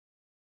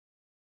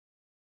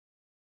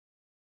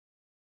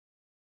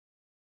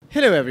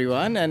Hello,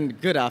 everyone,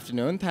 and good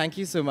afternoon. Thank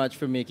you so much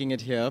for making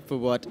it here for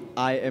what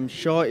I am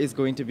sure is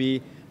going to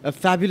be a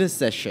fabulous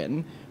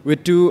session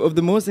with two of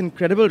the most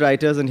incredible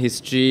writers in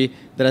history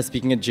that are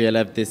speaking at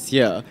JLF this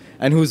year,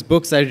 and whose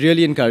books I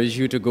really encourage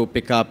you to go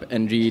pick up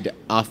and read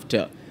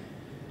after.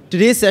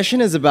 Today's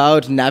session is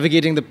about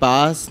navigating the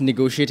past,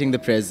 negotiating the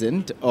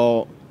present,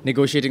 or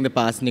negotiating the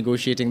past,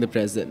 negotiating the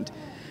present.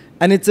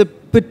 And it's a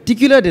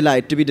particular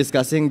delight to be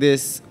discussing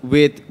this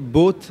with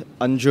both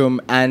Anjum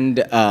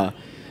and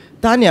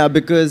Tania,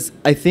 because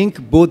I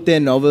think both their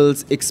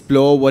novels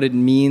explore what it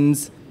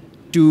means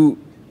to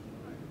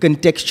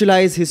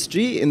contextualize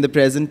history in the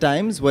present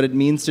times, what it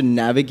means to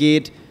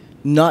navigate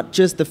not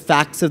just the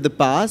facts of the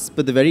past,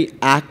 but the very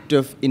act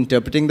of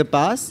interpreting the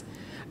past.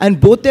 And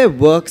both their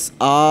works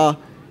are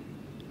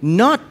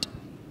not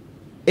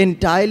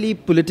entirely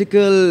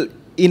political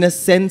in a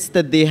sense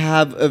that they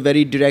have a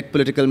very direct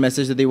political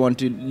message that they want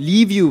to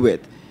leave you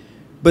with.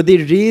 But they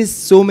raise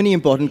so many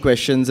important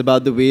questions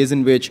about the ways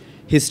in which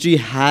history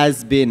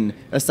has been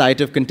a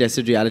site of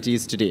contested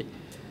realities today.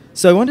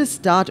 So I want to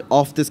start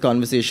off this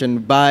conversation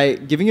by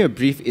giving you a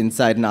brief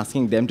insight and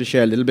asking them to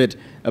share a little bit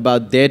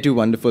about their two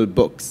wonderful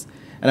books.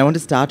 And I want to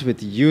start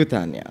with you,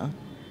 Tania,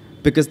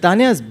 because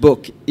Tania's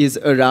book is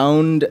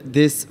around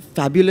this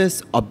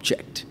fabulous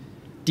object,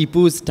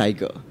 Tipu's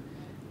tiger.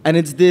 And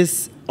it's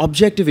this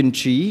object of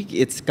intrigue.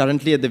 It's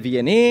currently at the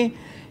V&A.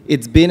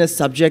 It's been a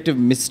subject of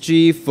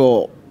mystery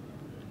for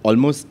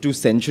almost 2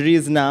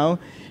 centuries now.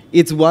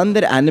 It's one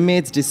that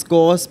animates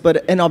discourse,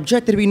 but an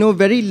object that we know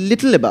very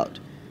little about.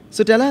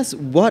 So tell us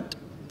what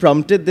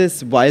prompted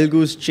this wild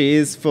goose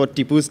chase for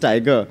Tipu's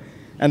tiger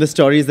and the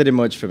stories that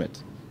emerged from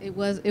it. It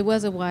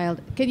was a wild.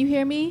 Can you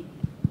hear me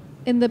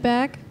in the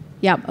back?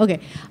 Yeah,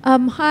 okay.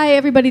 Hi,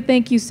 everybody.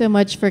 Thank you so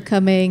much for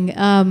coming.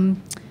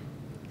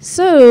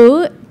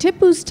 So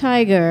Tipu's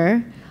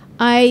tiger,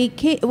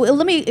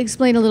 let me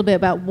explain a little bit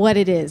about what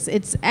it is.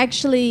 It's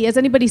actually, has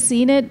anybody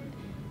seen it?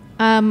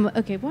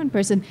 Okay, one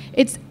person.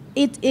 It's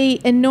a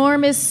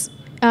enormous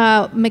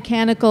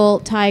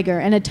mechanical tiger,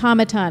 an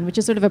automaton, which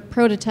is sort of a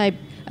prototype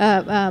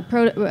of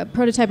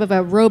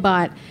a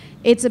robot.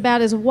 It's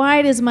about as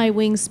wide as my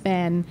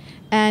wingspan,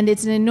 and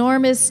it's an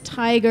enormous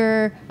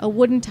tiger, a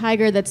wooden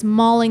tiger that's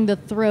mauling the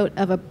throat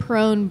of a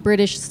prone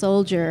British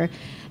soldier.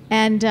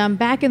 And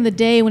back in the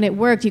day when it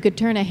worked, you could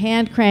turn a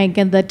hand crank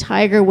and the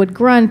tiger would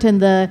grunt and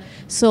the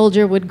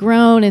soldier would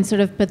groan and sort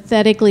of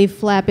pathetically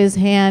flap his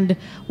hand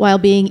while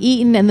being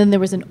eaten. And then there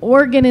was an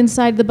organ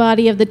inside the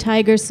body of the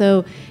tiger,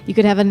 so you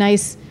could have a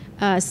nice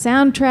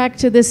soundtrack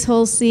to this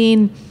whole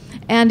scene.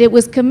 And it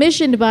was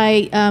commissioned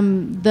by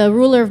the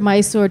ruler of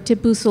Mysore,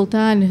 Tipu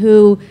Sultan,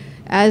 who,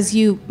 as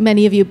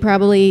many of you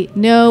probably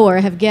know or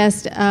have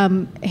guessed,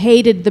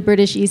 hated the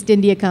British East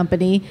India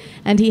Company.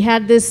 And he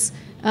had this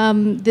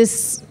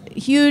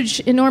huge,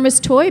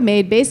 enormous toy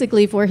made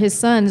basically for his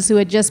sons who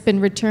had just been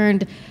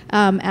returned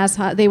as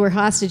they were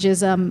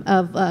hostages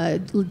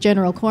of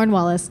General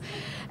Cornwallis.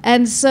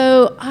 And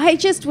so I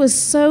just was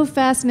so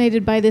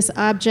fascinated by this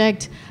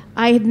object.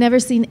 I had never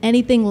seen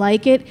anything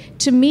like it.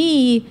 To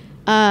me,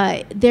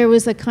 there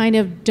was a kind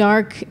of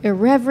dark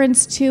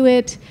irreverence to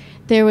it.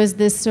 There was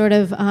this sort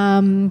of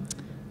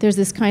there's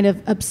this kind of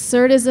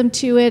absurdism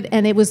to it,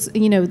 and it was,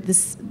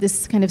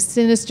 this kind of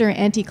sinister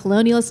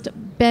anti-colonialist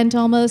bent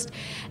almost.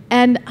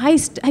 And I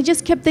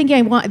just kept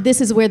thinking,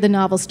 this is where the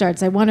novel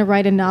starts. I want to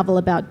write a novel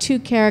about 2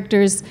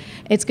 characters.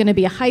 It's going to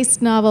be a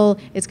heist novel.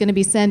 It's going to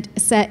be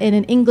set in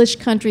an English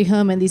country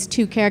home, and these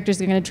 2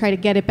 characters are going to try to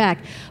get it back.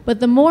 But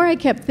the more I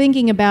kept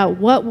thinking about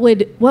what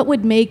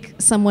would make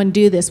someone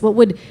do this, what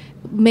would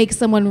make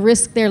someone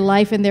risk their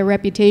life and their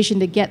reputation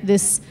to get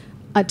this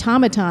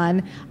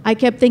automaton, I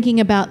kept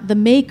thinking about the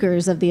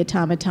makers of the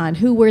automaton.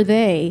 Who were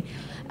they?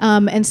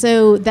 And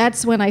so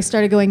that's when I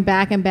started going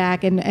back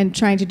and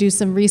trying to do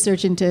some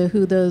research into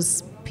who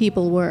those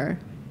people were.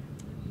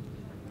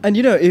 And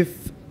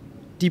if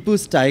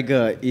Tipu's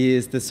tiger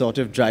is the sort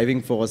of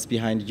driving force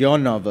behind your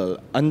novel,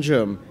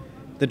 Anjum,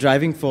 the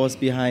driving force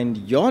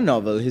behind your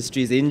novel,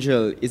 History's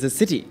Angel, is a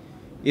city.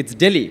 It's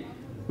Delhi,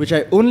 which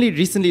I only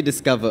recently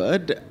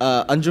discovered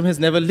Anjum has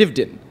never lived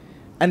in.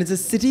 And it's a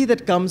city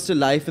that comes to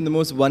life in the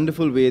most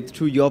wonderful way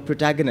through your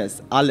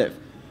protagonist, Aleph,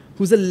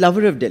 who's a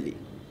lover of Delhi.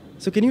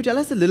 So can you tell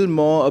us a little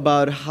more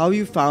about how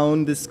you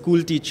found this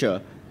school teacher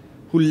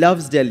who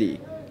loves Delhi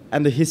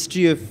and the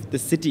history of the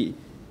city,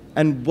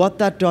 and what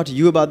that taught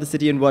you about the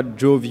city and what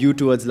drove you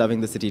towards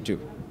loving the city too?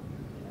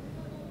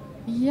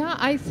 Yeah,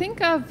 I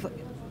think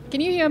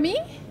can you hear me?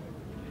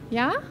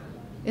 Yeah?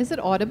 Is it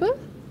audible?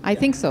 I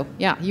think so.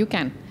 Yeah, you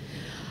can.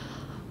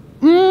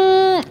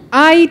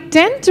 I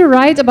tend to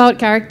write about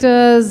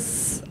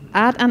characters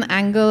at an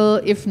angle,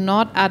 if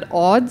not at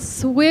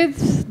odds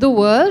with the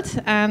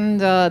world, and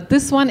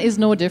this one is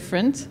no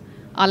different.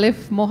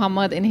 Aleph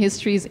Muhammad in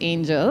History's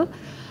Angel.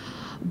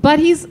 But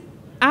he's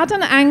at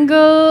an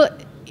angle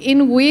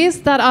in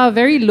ways that are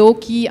very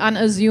low-key,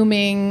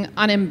 unassuming,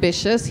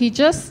 unambitious. He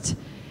just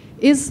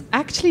is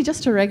actually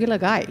just a regular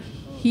guy.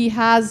 He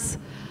has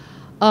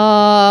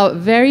a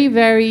very,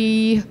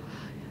 very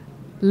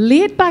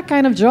laid back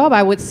kind of job,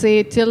 I would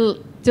say,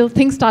 till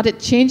things started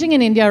changing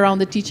in India around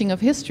the teaching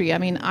of history. I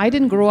mean, I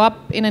didn't grow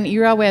up in an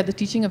era where the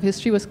teaching of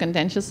history was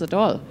contentious at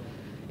all.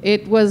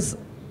 It was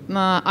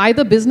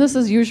either business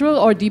as usual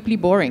or deeply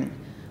boring,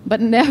 but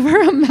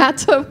never a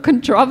matter of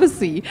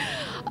controversy.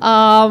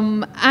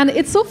 And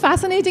it's so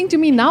fascinating to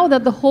me now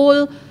that the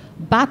whole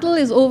battle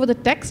is over the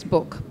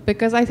textbook,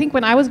 because I think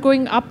when I was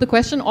growing up, the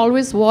question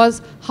always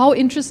was, how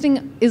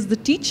interesting is the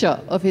teacher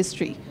of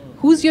history?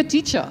 Who's your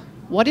teacher?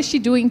 What is she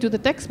doing to the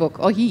textbook,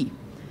 or he?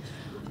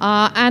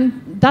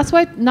 And that's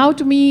why now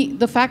to me,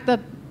 the fact that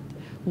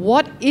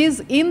what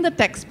is in the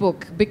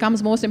textbook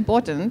becomes most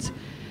important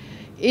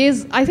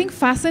is, I think,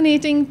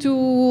 fascinating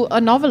to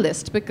a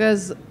novelist,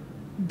 because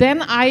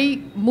then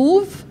I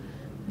move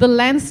the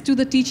lens to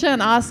the teacher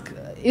and ask,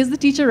 is the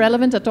teacher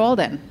relevant at all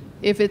then?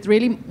 If it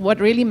really, what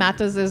really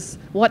matters is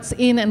what's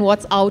in and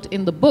what's out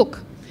in the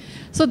book.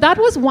 So that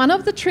was one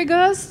of the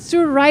triggers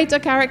to write a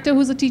character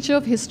who's a teacher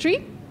of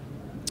history.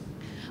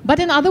 But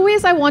in other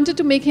ways, I wanted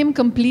to make him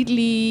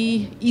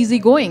completely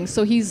easygoing.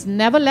 So he's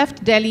never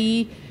left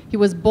Delhi. He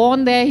was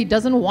born there. He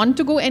doesn't want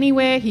to go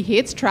anywhere. He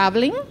hates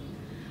traveling.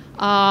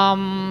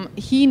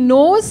 He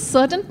knows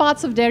certain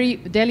parts of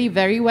Delhi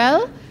very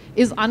well,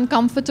 is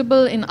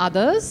uncomfortable in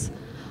others,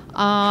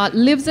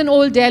 lives in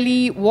Old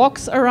Delhi,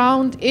 walks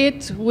around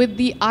it with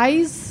the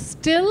eyes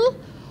still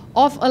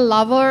of a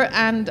lover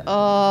and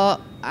a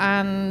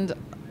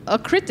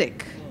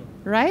critic,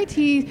 right?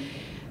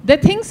 The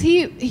things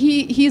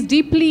he's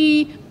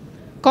deeply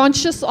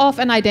conscious of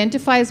and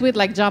identifies with,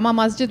 like Jama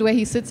Masjid, where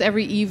he sits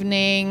every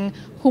evening,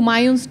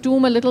 Humayun's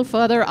tomb a little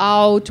further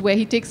out, where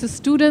he takes his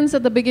students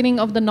at the beginning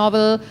of the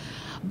novel.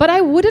 But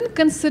I wouldn't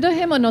consider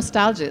him a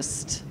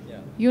nostalgist,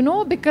 you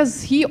know,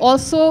 because he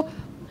also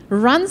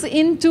runs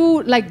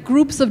into like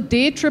groups of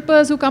day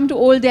trippers who come to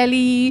Old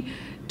Delhi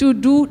to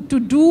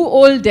do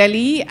Old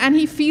Delhi, and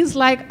he feels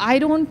like, I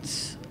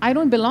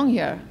don't belong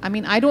here. I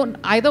mean, I don't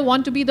either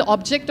want to be the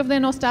object of their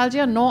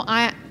nostalgia, nor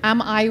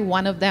am I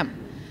one of them.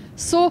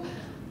 So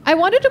I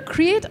wanted to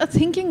create a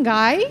thinking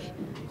guy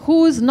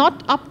who's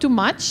not up to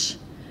much.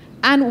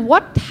 And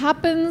what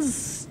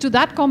happens to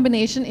that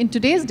combination in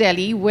today's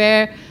Delhi,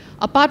 where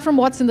apart from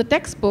what's in the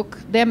textbook,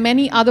 there are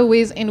many other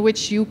ways in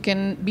which you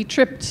can be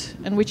tripped,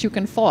 in which you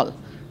can fall.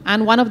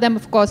 And one of them,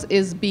 of course,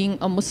 is being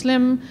a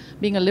Muslim,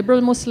 being a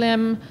liberal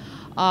Muslim,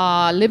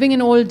 living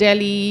in Old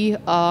Delhi,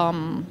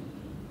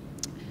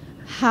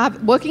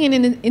 working in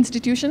an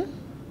institution.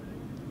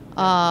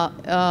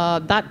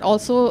 That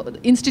also,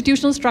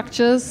 institutional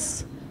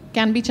structures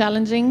can be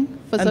challenging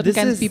for certain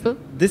kinds of people.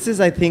 This is,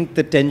 I think,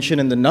 the tension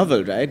in the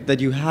novel, right? That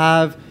you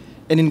have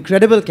an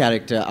incredible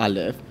character,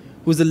 Aleph,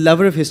 who's a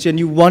lover of history, and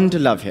you want to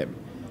love him.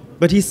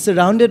 But he's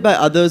surrounded by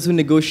others who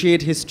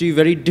negotiate history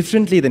very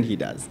differently than he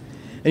does.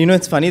 And you know,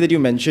 it's funny that you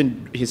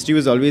mentioned history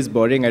was always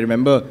boring. I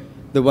remember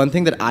the one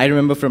thing that I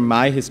remember from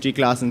my history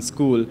class in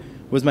school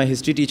was my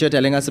history teacher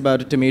telling us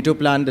about a tomato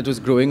plant that was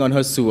growing on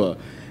her sewer.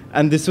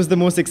 And this was the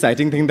most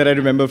exciting thing that I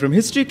remember from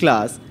history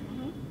class.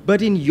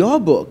 But in your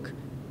book,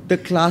 the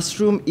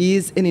classroom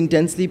is an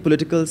intensely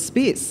political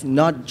space,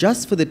 not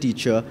just for the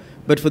teacher,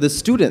 but for the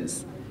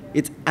students.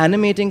 It's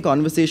animating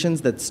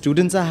conversations that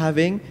students are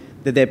having,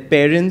 that their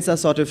parents are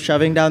sort of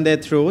shoving down their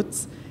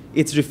throats.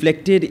 It's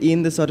reflected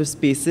in the sort of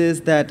spaces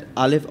that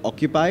Aleph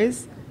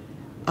occupies.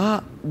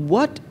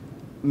 What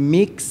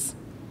makes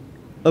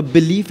a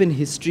belief in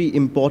history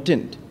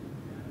important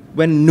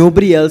when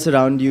nobody else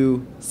around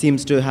you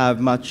seems to have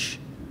much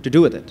to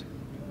do with it?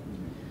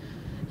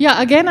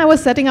 Yeah, again, I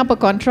was setting up a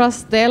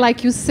contrast there,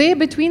 like you say,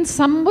 between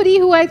somebody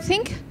who I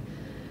think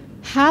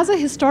has a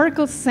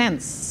historical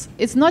sense.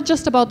 It's not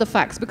just about the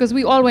facts, because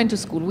we all went to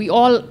school. We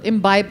all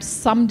imbibed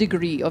some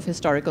degree of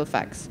historical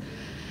facts.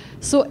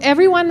 So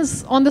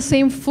everyone's on the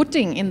same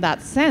footing in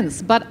that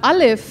sense. But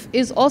Aleph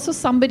is also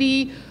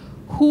somebody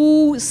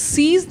who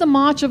sees the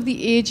march of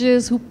the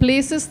ages, who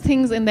places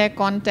things in their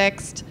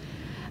context,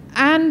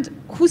 and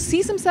who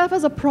sees himself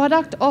as a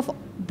product of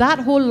that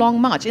whole long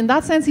march. In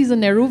that sense, he's a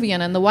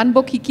Nehruvian, and the one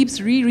book he keeps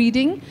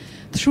rereading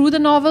through the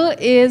novel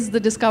is The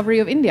Discovery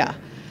of India.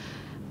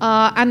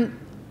 And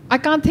I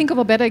can't think of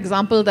a better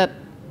example that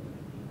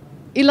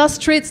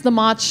illustrates the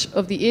march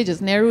of the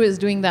ages. Nehru is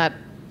doing that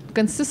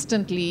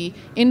consistently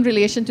in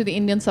relation to the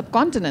Indian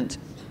subcontinent.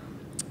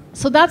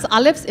 So that's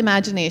Aleph's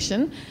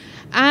imagination.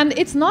 And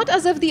it's not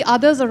as if the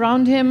others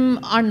around him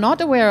are not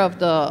aware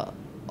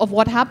of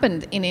what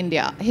happened in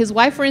India. His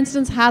wife, for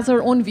instance, has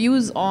her own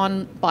views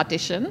on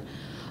partition.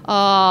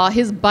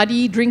 His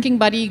drinking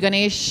buddy,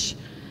 Ganesh,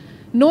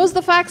 knows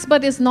the facts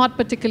but is not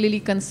particularly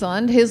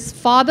concerned. His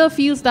father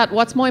feels that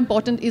what's more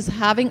important is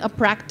having a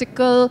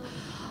practical,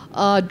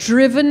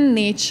 driven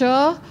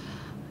nature,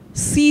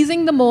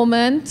 seizing the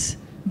moment,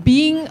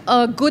 being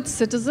a good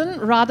citizen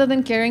rather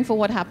than caring for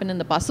what happened in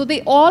the past. So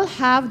they all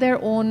have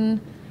their own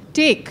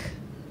take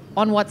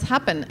on what's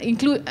happened,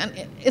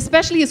 and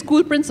especially his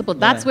school principal.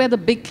 That's where the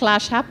big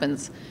clash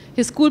happens.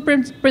 His school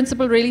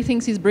principal really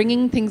thinks he's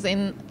bringing things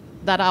in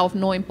that are of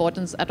no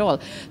importance at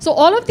all. So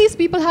all of these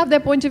people have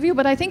their point of view,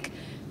 but I think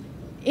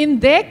in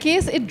their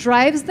case, it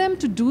drives them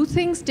to do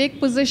things, take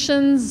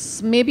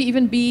positions, maybe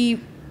even be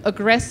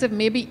aggressive,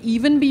 maybe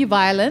even be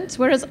violent.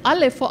 Whereas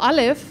for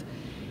Alif,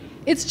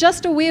 it's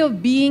just a way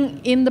of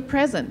being in the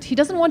present. He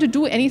doesn't want to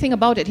do anything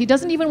about it. He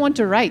doesn't even want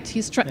to write.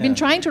 He's been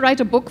trying to write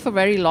a book for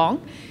very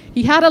long.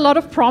 He had a lot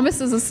of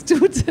promise as a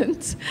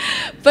student,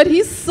 but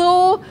he's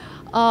so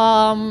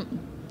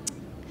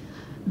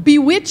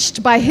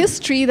bewitched by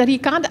history that he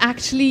can't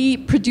actually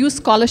produce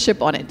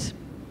scholarship on it.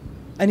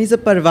 And he's a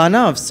parvana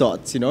of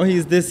sorts, you know.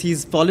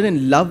 He's fallen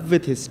in love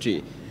with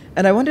history.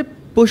 And I want to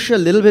push a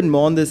little bit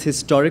more on this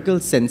historical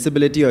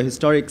sensibility or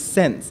historic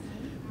sense,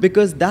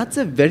 because that's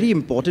a very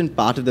important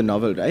part of the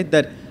novel, right?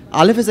 That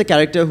Alif is a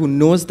character who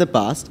knows the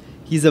past.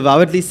 He's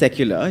avowedly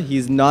secular.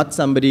 He's not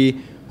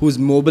somebody who's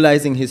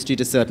mobilizing history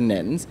to certain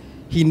ends.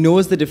 He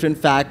knows the different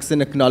facts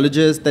and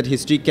acknowledges that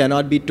history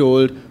cannot be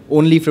told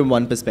only from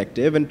one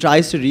perspective and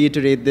tries to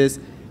reiterate this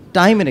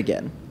time and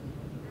again.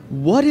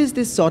 What is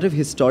this sort of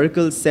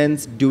historical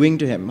sense doing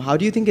to him? How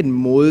do you think it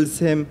molds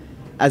him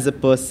as a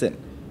person?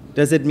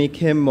 Does it make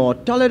him more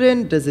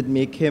tolerant? Does it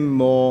make him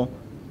more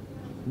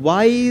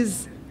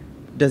wise?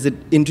 Does it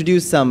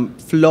introduce some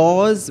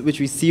flaws which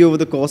we see over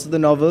the course of the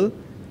novel?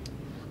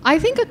 I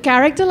think a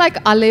character like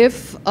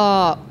Alif,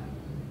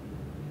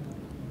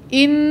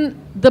 in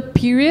the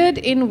period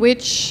in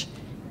which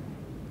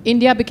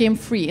India became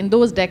free, in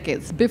those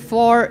decades,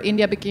 before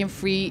India became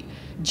free,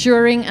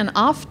 during and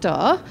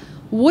after,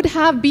 would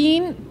have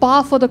been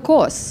par for the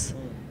course.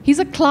 He's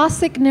a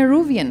classic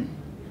Nehruvian,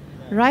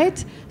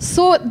 right?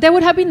 So there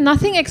would have been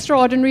nothing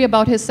extraordinary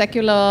about his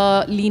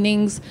secular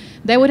leanings.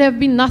 There would have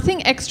been nothing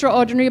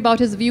extraordinary about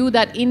his view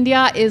that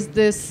India is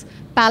this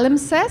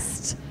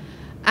palimpsest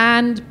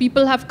and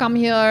people have come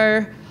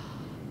here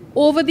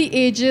over the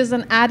ages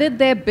and added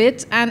their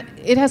bit, and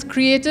it has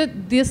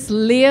created this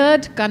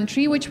layered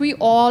country which we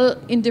all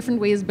in different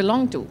ways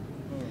belong to.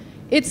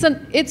 It's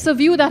a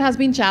view that has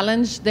been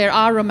challenged. There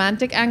are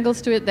romantic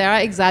angles to it. There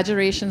are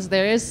exaggerations.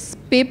 There is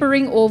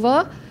papering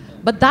over.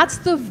 But that's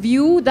the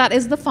view that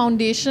is the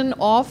foundation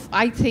of,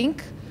 I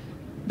think,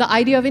 the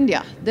idea of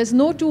India. There's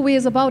no two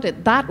ways about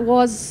it. That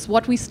was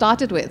what we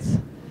started with,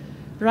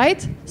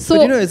 right? So,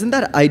 but you know, isn't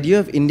that idea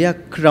of India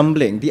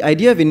crumbling? The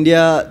idea of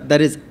India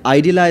that is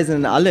idealized in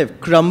an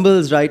Alif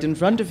crumbles right in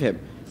front of him.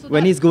 So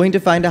when he's going to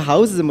find a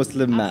house as a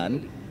Muslim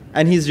man,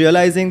 and he's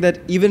realizing that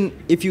even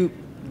if you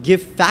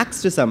give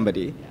facts to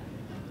somebody,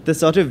 the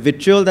sort of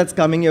vitriol that's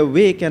coming your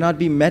way cannot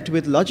be met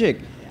with logic.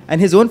 And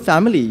his own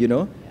family, you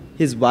know,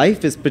 his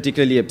wife is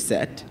particularly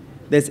upset.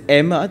 There's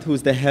Ahmad,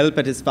 who's the help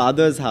at his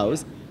father's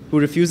house, who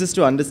refuses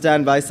to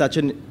understand why such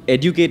an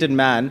educated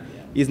man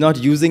is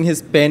not using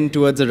his pen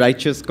towards a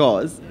righteous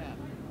cause.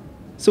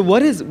 So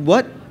what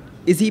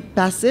is he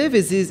passive?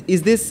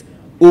 Is this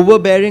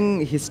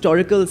overbearing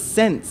historical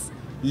sense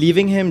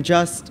leaving him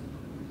just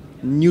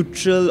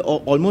neutral or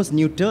almost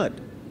neutered?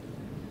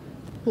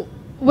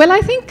 Well,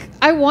 I think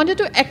I wanted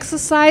to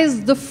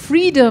exercise the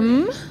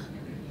freedom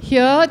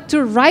here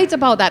to write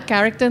about that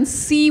character and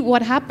see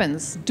what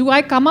happens. Do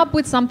I come up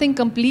with something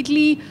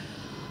completely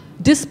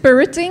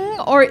dispiriting,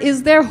 or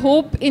is there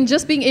hope in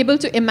just being able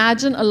to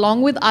imagine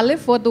along with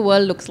Alif what the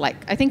world looks like?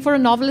 I think for a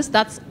novelist,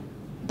 that's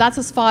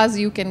as far as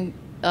you can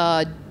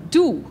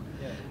do,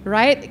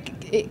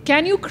 right?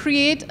 Can you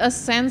create a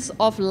sense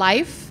of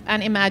life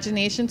and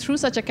imagination through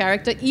such a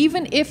character,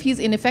 even if he's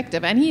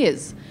ineffective? And he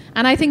is.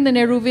 And I think the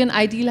Nehruvian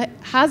ideal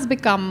has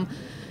become,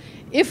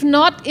 if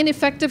not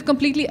ineffective,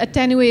 completely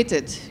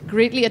attenuated,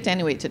 greatly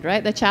attenuated,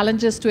 right? The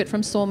challenges to it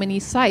from so many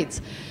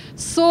sides.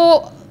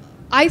 So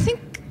I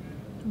think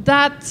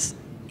that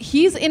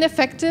he's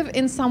ineffective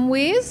in some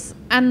ways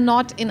and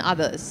not in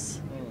others.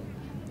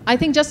 I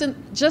think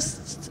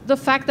just the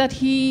fact that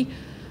he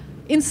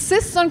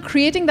insists on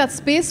creating that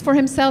space for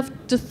himself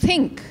to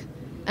think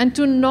and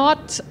to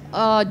not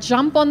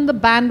jump on the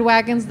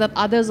bandwagons that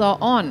others are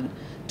on.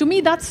 To me,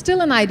 that's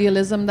still an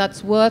idealism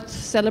that's worth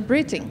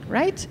celebrating,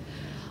 right?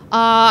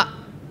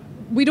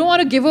 We don't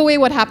want to give away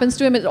what happens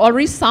to him. It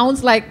already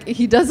sounds like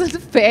he doesn't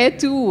fare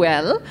too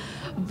well.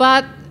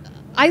 But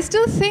I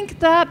still think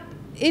that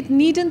it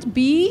needn't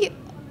be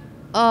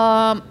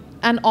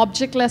an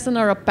object lesson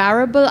or a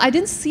parable. I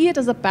didn't see it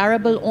as a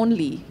parable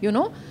only, you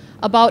know,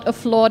 about a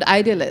flawed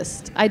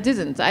idealist. I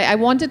didn't. I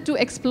wanted to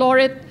explore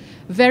it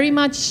very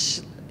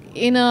much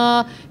in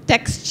a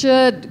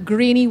textured,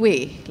 grainy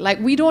way. Like,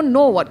 we don't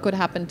know what could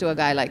happen to a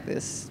guy like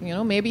this. You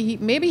know, maybe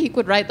he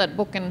could write that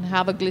book and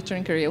have a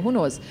glittering career. Who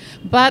knows?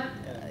 But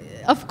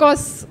of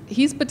course,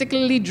 he's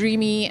particularly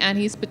dreamy and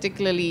he's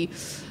particularly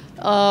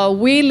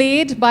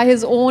waylaid by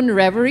his own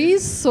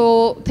reveries.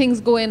 So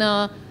things go in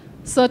a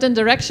certain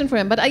direction for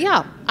him. But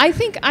yeah, I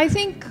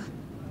think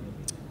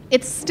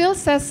it still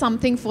says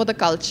something for the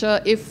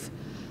culture if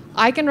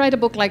I can write a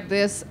book like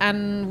this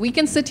and we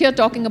can sit here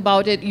talking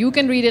about it. You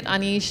can read it,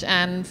 Anish,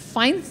 and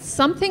find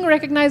something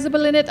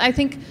recognizable in it. I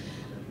think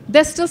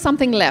there's still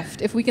something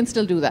left if we can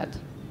still do that.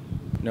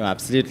 No,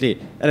 absolutely.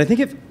 And I think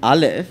if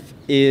Alif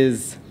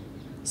is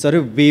sort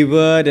of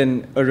wayward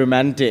and a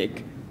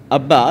romantic,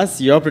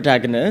 Abbas, your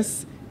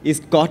protagonist,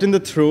 is caught in the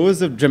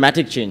throes of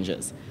dramatic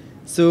changes.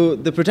 So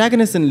the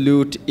protagonist in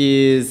Loot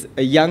is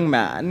a young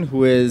man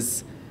who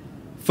is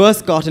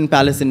first caught in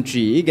palace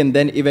intrigue and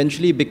then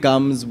eventually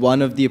becomes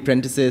one of the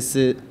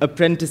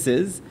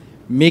apprentices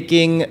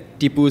making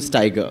Tipu's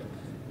tiger,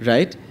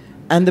 right?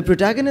 And the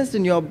protagonist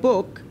in your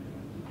book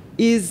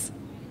is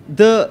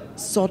the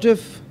sort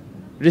of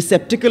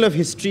receptacle of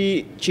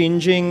history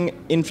changing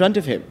in front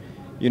of him.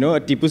 You know,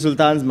 Tipu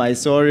Sultan's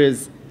Mysore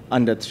is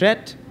under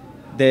threat.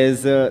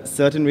 There's a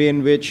certain way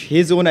in which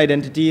his own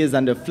identity is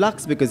under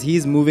flux because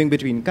he's moving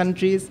between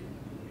countries.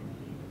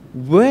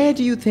 Where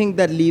do you think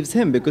that leaves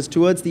him? Because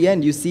towards the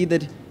end, you see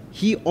that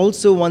he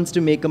also wants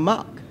to make a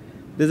mark.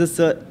 There's a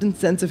certain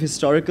sense of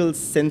historical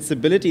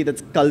sensibility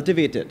that's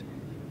cultivated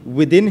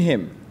within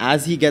him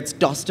as he gets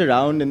tossed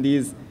around in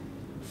these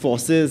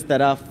forces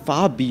that are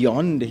far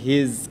beyond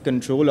his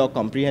control or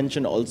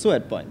comprehension also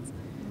at points.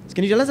 So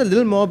can you tell us a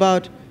little more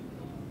about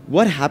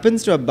what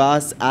happens to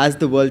Abbas as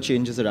the world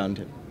changes around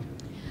him?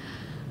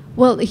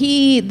 Well,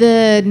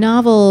 the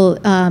novel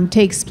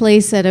takes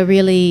place at a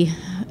really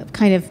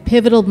kind of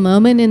pivotal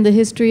moment in the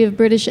history of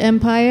British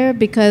Empire,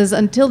 because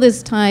until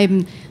this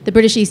time, the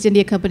British East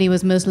India Company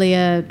was mostly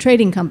a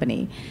trading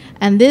company.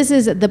 And this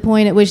is the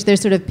point at which they're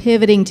sort of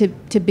pivoting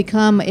to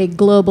become a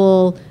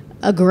global,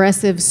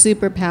 aggressive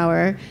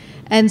superpower.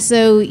 And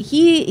so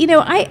he, you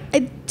know,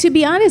 to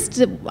be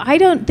honest, I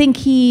don't think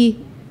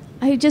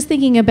I'm just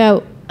thinking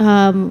about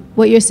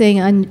what you're saying,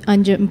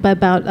 Anjum,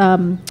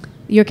 about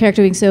your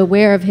character being so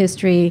aware of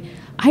history.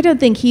 I don't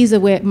think he's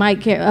aware.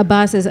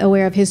 Abbas is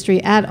aware of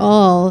history at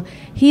all.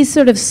 He's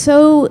sort of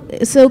so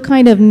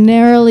kind of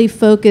narrowly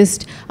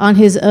focused on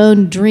his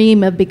own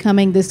dream of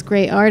becoming this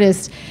great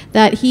artist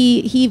that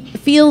he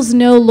feels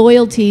no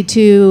loyalty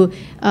to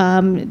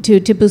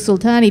Tipu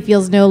Sultan. He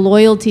feels no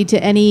loyalty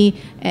to any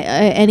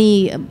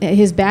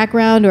his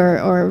background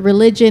or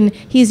religion.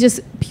 He's just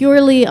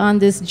purely on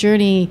this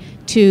journey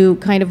to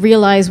kind of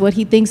realize what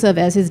he thinks of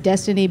as his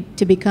destiny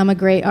to become a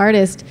great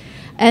artist.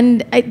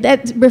 And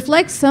that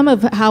reflects some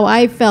of how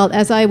I felt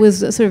as I was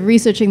sort of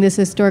researching this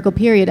historical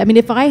period. I mean,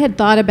 if I had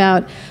thought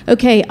about,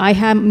 okay, I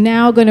am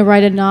now going to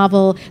write a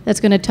novel that's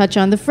going to touch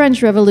on the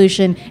French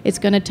Revolution, it's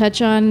going to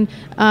touch on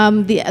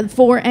the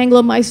 4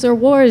 Anglo-Mysore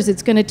Wars,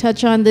 it's going to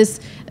touch on this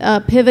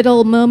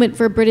pivotal moment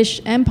for British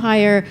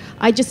Empire,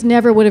 I just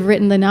never would have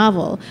written the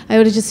novel. I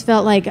would have just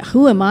felt like,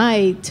 who am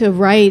I to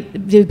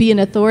be an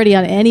authority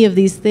on any of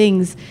these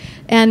things?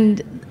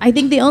 And I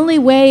think the only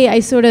way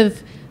I sort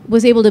of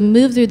was able to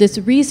move through this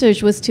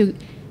research was to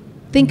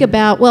think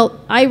about,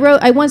 well, I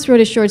once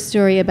wrote a short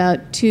story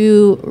about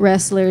 2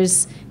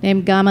 wrestlers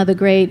named Gama the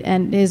Great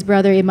and his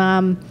brother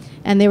Imam,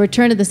 and they were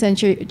turn of the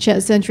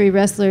century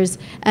wrestlers,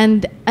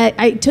 and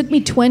it took me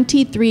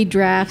 23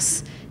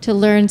 drafts to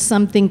learn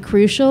something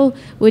crucial,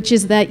 which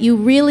is that you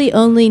really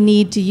only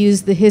need to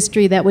use the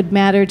history that would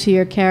matter to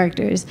your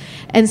characters.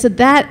 And so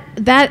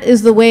that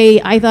is the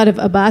way I thought of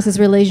Abbas's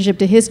relationship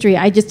to history.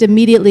 I just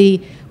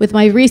immediately, with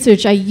my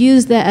research, I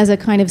used that as a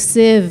kind of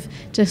sieve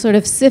to sort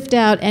of sift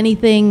out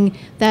anything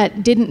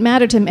that didn't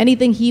matter to him,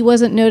 anything he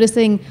wasn't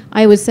noticing,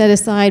 I would set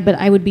aside, but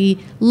I would be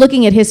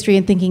looking at history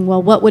and thinking,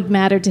 well, what would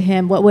matter to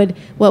him? What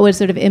would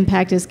sort of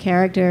impact his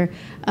character?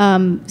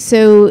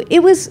 So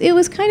it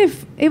was kind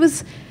of,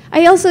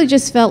 I also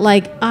just felt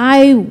like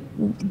I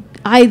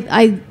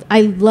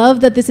love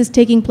that this is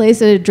taking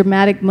place at a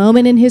dramatic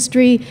moment in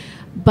history,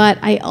 but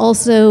I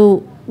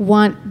also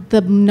want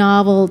the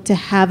novel to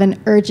have an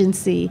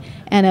urgency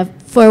and a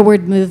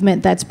forward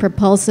movement that's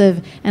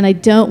propulsive, and I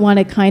don't want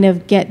to kind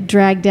of get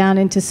dragged down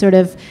into sort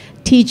of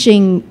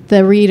teaching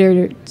the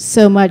reader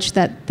so much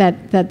that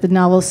the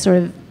novel sort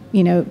of,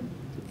 you know,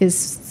 is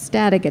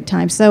static at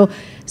times. So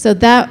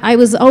that I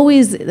was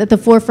always at the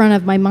forefront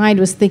of my mind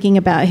was thinking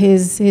about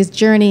his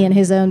journey and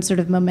his own sort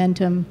of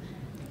momentum.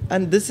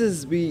 And this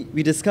is, we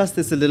discussed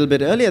this a little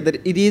bit earlier, that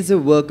it is a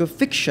work of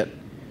fiction,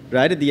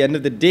 right? At the end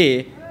of the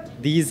day,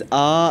 these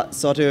are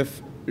sort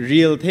of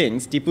real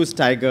things. Tipu's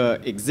tiger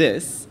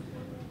exists,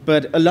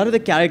 but a lot of the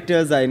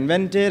characters are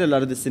invented, a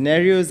lot of the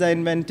scenarios are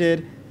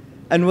invented,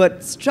 and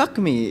what struck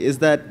me is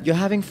that you're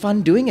having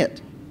fun doing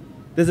it.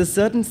 There's a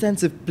certain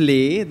sense of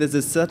play, there's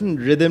a certain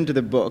rhythm to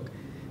the book.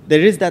 There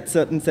is that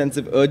certain sense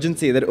of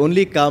urgency that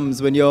only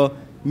comes when you're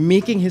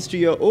making history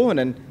your own,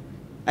 and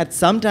at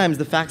sometimes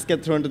the facts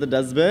get thrown to the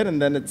dustbin,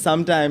 and then at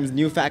sometimes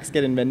new facts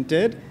get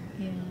invented.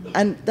 Yeah.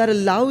 And that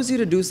allows you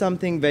to do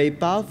something very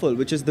powerful,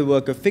 which is the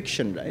work of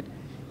fiction, right?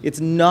 It's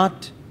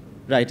not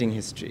writing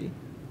history,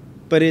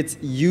 but it's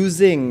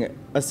using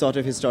a sort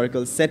of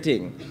historical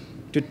setting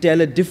to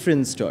tell a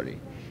different story.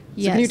 So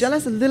yes. Can you tell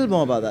us a little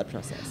more about that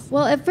process?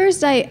 Well, at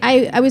first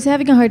I was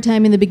having a hard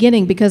time in the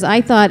beginning because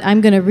I thought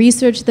I'm going to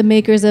research the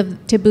makers of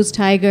Tipu's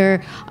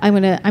Tiger. I'm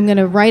going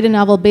to write a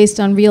novel based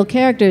on real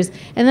characters,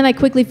 and then I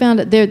quickly found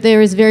that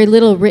there is very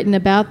little written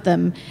about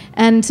them.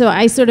 And so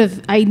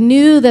I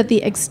knew that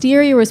the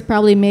exterior was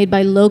probably made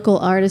by local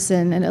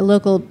artisan and a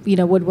local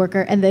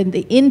woodworker, and then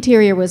the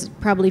interior was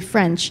probably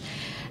French.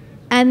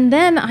 And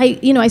then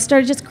I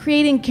started just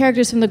creating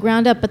characters from the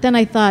ground up. But then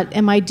I thought,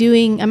 am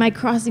I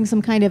crossing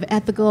some kind of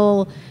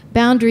ethical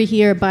boundary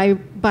here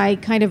by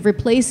kind of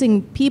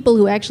replacing people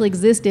who actually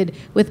existed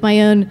with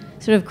my own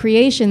sort of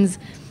creations?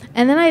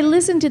 And then I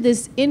listened to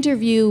this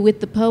interview with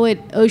the poet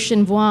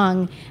Ocean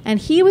Vuong, and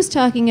he was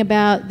talking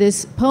about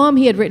this poem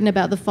he had written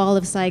about the fall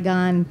of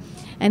Saigon.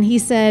 And he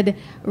said,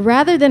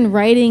 rather than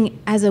writing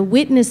as a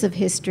witness of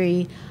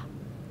history,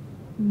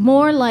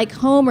 more like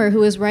Homer,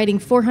 who was writing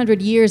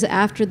 400 years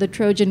after the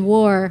Trojan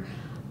War,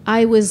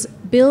 I was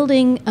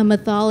building a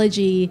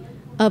mythology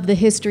of the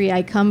history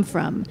I come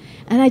from.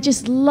 And I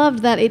just loved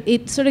that.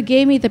 It sort of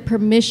gave me the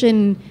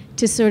permission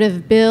to sort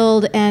of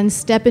build and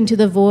step into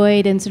the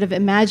void and sort of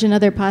imagine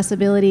other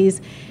possibilities.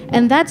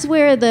 And that's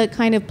where the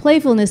kind of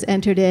playfulness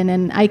entered in,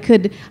 and I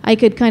could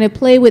kind of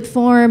play with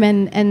form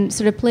and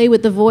sort of play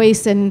with the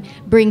voice and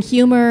bring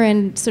humor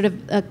and sort of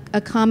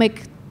a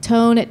comic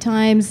tone at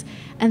times,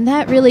 and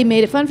that really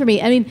made it fun for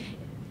me. I mean,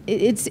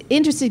 it's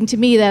interesting to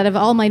me that of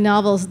all my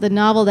novels, the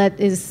novel that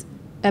is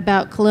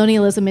about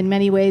colonialism in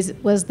many ways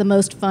was the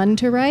most fun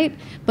to write,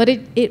 but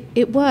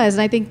it was,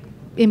 and I think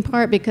in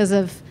part because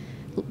of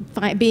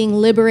being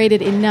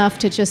liberated enough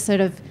to just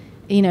sort of,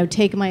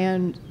 take my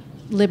own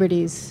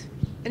liberties.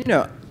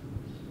 And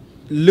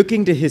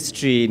looking to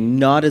history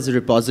not as a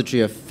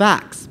repository of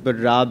facts, but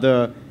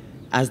rather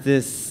as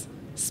this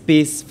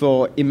space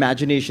for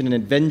imagination and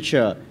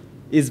adventure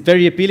is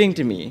very appealing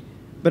to me.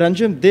 But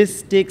Anjum,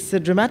 this takes a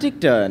dramatic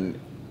turn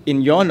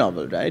in your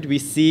novel, right? We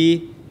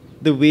see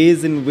the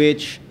ways in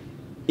which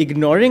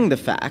ignoring the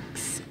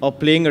facts or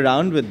playing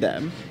around with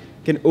them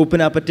can open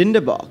up a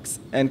tinderbox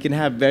and can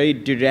have very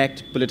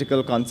direct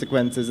political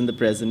consequences in the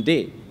present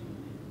day.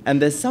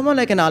 And there's someone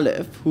like an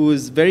Aleph who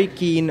is very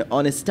keen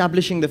on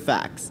establishing the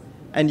facts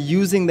and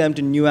using them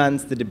to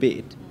nuance the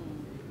debate.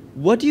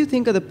 What do you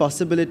think are the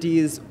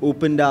possibilities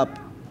opened up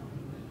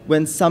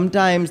when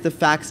sometimes the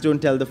facts don't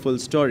tell the full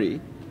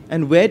story?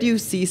 And where do you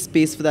see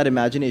space for that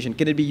imagination?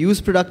 Can it be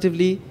used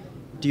productively?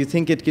 Do you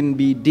think it can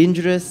be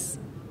dangerous?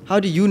 How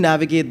do you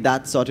navigate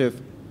that sort of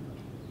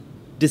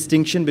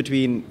distinction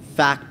between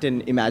fact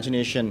and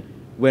imagination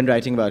when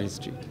writing about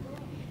history?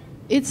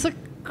 It's a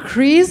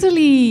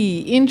crazily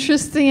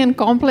interesting and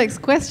complex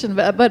question,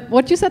 but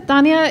what you said,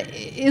 Tania,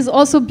 is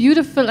also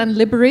beautiful and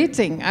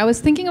liberating. I was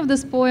thinking of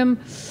this poem,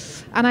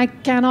 and I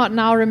cannot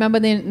now remember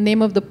the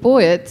name of the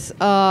poet,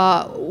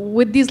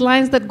 with these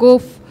lines that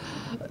go,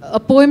 a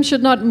poem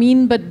should not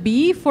mean but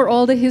be, for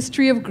all the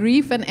history of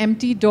grief, an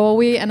empty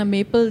doorway and a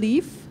maple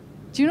leaf.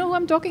 Do you know who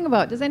I'm talking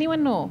about? Does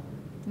anyone know?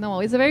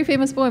 No, it's a very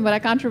famous poem, but I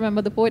can't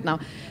remember the poet now.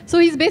 So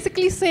he's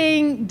basically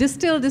saying,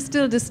 distill,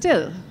 distill,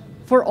 distill.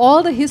 For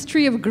all the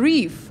history of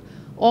grief,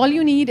 all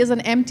you need is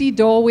an empty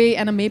doorway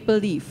and a maple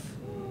leaf.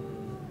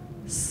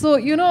 So,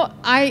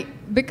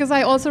 because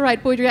I also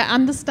write poetry, I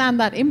understand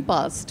that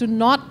impulse to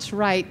not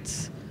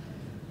write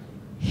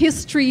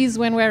histories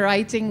when we're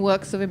writing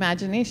works of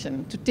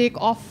imagination, to take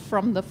off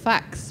from the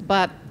facts.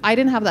 But I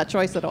didn't have that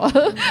choice at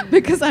all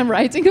because I'm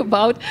writing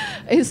about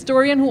a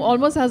historian who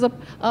almost has a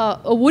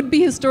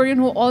would-be historian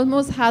who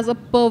almost has a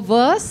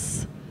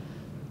perverse,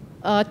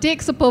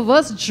 takes a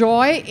perverse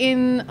joy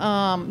in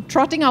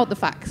trotting out the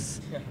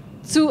facts.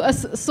 So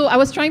I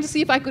was trying to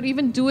see if I could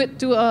even do it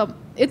to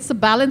it's a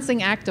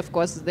balancing act, of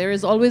course. There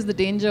is always the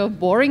danger of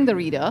boring the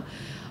reader.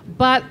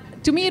 But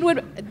to me,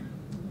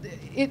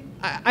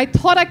 I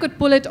thought I could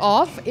pull it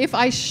off if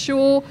I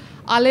show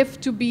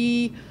Aleph to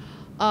be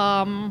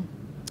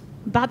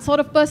that sort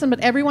of person,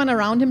 but everyone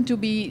around him to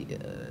be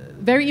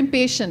very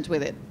impatient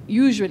with it,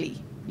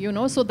 usually,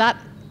 so that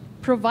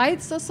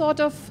provides a sort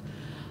of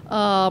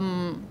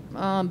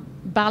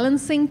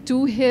balancing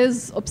to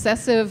his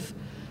obsessive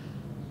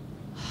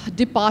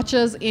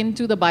departures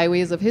into the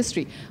byways of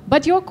history.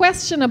 But your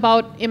question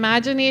about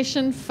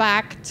imagination,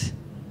 fact,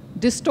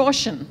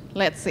 distortion,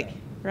 let's say,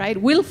 right?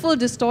 Willful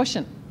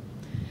distortion.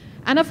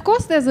 And of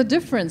course, there's a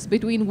difference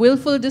between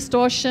willful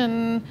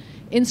distortion,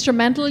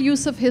 instrumental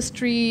use of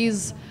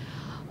histories,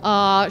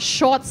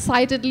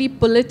 short-sightedly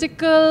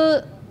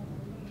political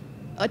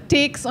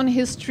takes on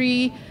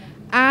history,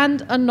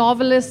 and a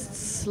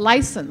novelist's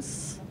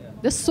license.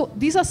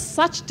 These are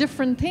such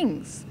different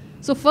things.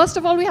 So first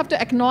of all, we have to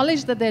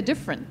acknowledge that they're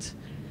different.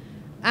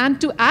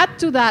 And to add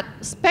to that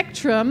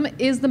spectrum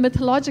is the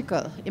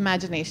mythological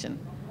imagination,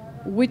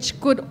 which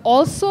could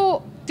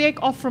also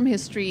take off from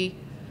history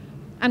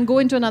and go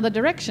into another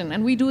direction.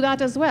 And we do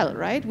that as well,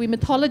 right? We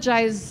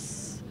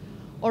mythologize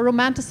or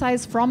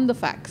romanticize from the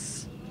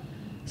facts.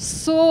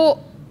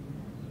 So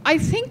I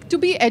think to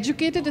be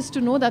educated is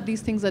to know that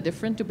these things are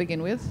different to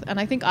begin with. And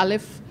I think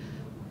Aleph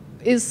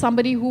is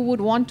somebody who would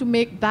want to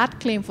make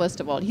that claim, first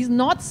of all. He's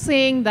not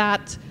saying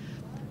that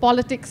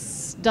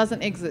politics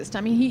doesn't exist. I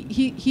mean,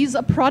 he's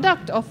a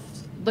product of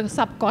the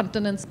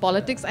subcontinent's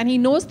politics, and he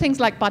knows things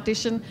like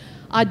partition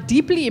are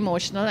deeply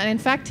emotional. And in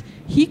fact,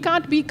 he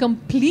can't be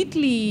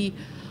completely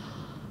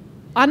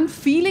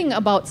unfeeling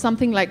about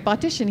something like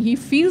partition. He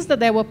feels that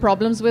there were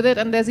problems with it,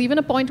 and there's even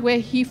a point where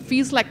he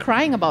feels like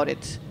crying about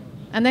it.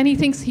 And then he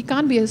thinks he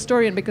can't be a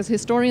historian because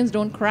historians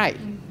don't cry.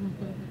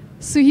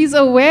 So he's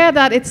aware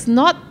that it's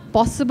not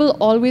possible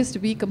always to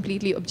be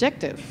completely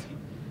objective.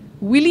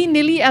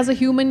 Willy-nilly as a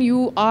human,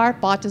 you are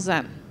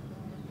partisan,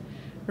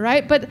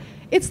 right? But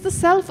it's the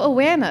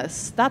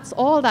self-awareness. That's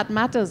all that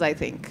matters, I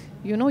think.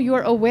 You know,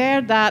 you're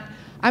aware that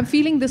I'm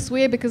feeling this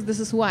way because this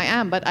is who I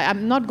am, but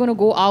I'm not going to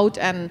go out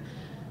and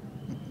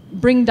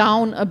bring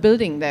down a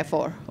building,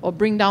 therefore, or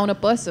bring down a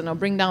person, or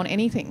bring down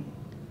anything,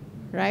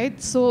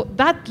 right? So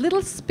that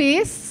little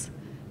space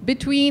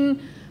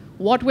between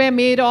what we're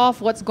made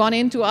of, what's gone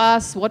into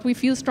us, what we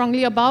feel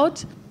strongly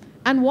about,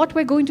 and what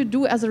we're going to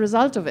do as a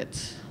result of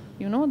it.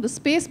 You know, the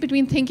space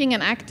between thinking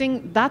and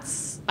acting,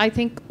 that's, I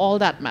think, all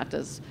that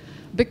matters.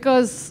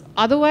 Because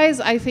otherwise,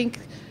 I think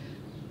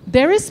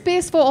there is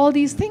space for all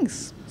these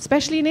things,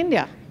 especially in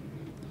India.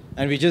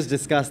 And we just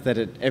discussed that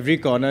at every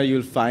corner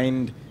you'll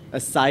find a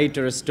site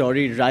or a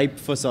story ripe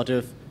for sort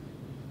of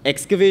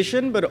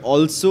excavation, but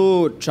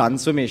also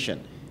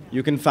transformation.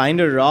 You can find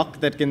a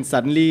rock that can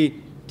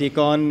suddenly take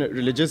on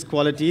religious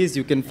qualities.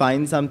 You can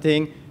find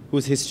something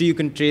whose history you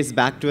can trace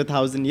back to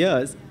 1,000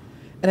 years.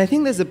 And I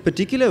think there's a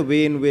particular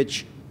way in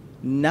which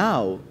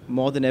now,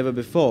 more than ever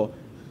before,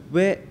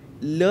 we're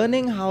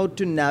learning how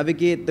to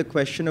navigate the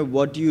question of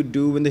what do you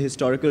do when the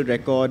historical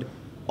record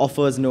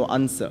offers no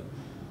answer.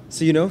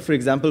 So, you know, for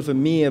example, for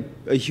me,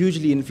 a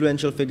hugely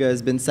influential figure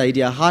has been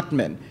Saidiya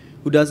Hartman,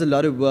 who does a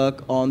lot of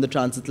work on the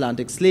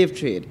transatlantic slave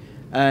trade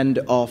and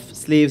of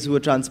slaves who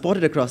were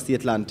transported across the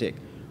Atlantic,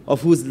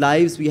 of whose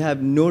lives we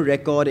have no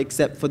record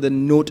except for the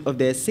note of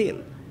their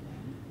sale.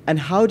 And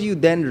how do you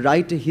then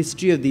write a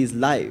history of these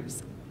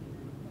lives,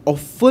 of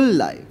full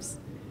lives,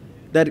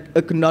 that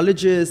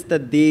acknowledges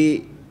that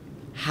they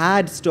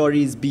had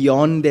stories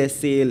beyond their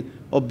sale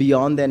or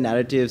beyond their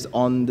narratives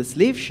on the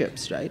slave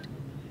ships, right?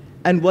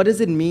 And what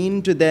does it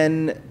mean to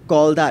then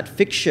call that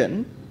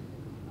fiction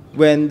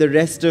when the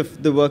rest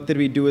of the work that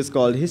we do is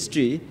called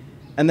history?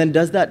 And then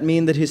does that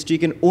mean that history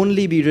can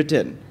only be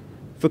written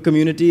for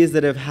communities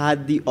that have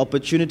had the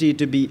opportunity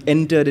to be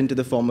entered into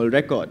the formal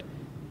record?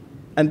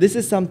 And this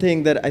is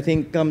something that I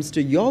think comes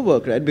to your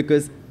work, right?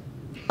 Because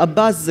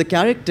Abbas is a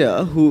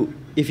character who,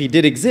 if he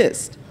did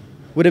exist,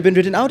 would have been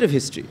written out of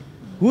history.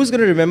 Who's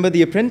going to remember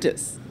The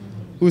Apprentice,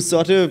 who's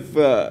sort of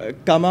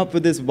come up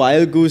with this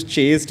wild goose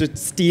chase to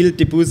steal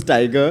Tipu's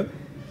tiger?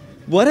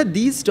 What are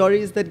these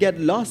stories that get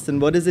lost,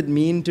 and what does it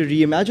mean to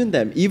reimagine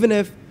them, even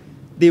if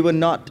they were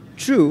not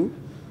true?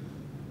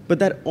 But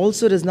that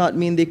also does not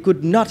mean they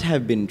could not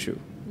have been true.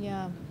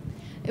 Yeah.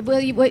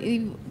 Well,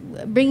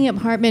 bringing up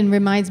Hartman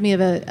reminds me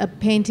of a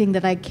painting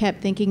that I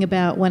kept thinking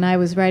about when I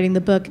was writing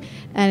the book,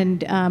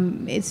 and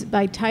it's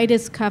by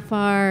Titus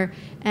Kaffar,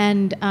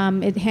 and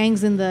it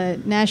hangs in the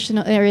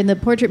in the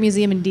Portrait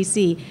Museum in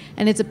D.C.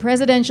 And it's a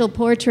presidential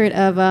portrait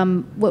of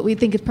what we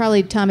think is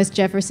probably Thomas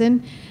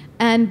Jefferson.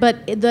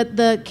 But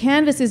the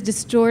canvas is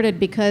distorted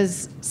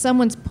because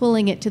someone's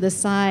pulling it to the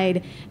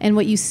side, and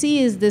what you see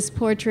is this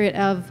portrait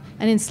of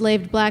an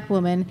enslaved black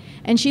woman,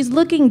 and she's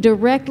looking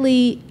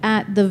directly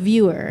at the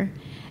viewer.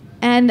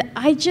 And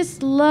I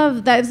just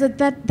love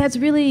that's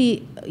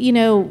really, you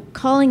know,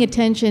 calling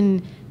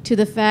attention to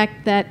the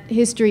fact that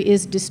history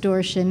is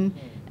distortion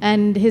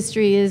and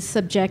history is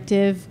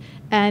subjective,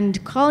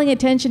 and calling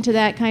attention to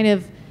that kind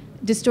of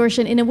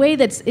distortion in a way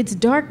it's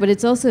dark, but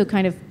it's also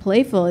kind of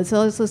playful. It's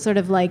also sort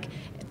of like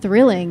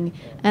thrilling.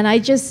 And I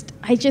just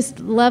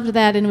loved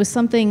that, and it was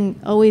something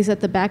always at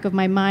the back of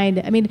my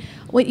mind. I mean,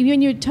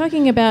 when you're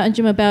talking about,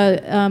 Anjum,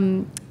 about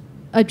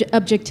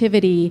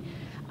objectivity,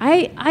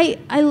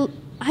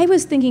 I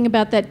was thinking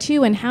about that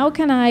too, and how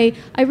can I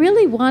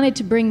really wanted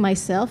to bring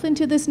myself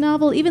into this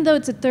novel, even though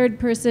it's a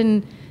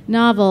third-person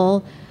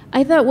novel.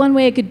 I thought one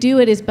way I could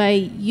do it is by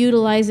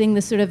utilizing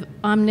the sort of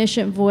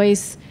omniscient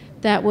voice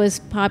that was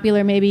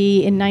popular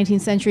maybe in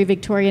 19th century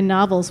Victorian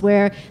novels,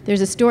 where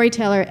there's a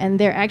storyteller and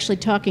they're actually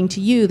talking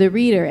to you, the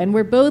reader, and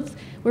we're both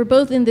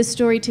in this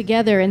story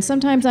together, and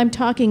sometimes I'm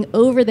talking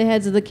over the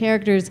heads of the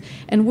characters,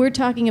 and we're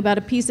talking about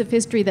a piece of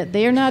history that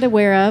they're not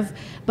aware of,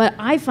 but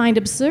I find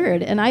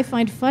absurd and I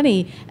find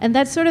funny, and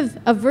that's sort of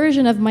a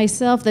version of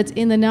myself that's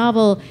in the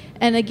novel,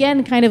 and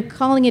again, kind of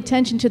calling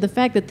attention to the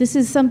fact that this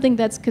is something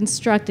that's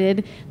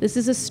constructed, this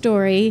is a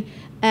story,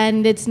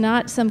 and it's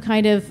not some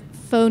kind of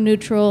faux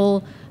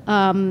neutral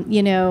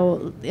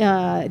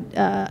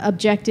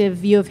objective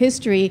view of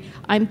history.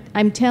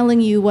 I'm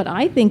telling you what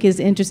I think is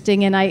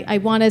interesting, and I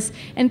want us,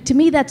 and to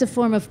me that's a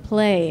form of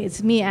play.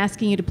 It's me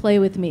asking you to play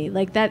with me.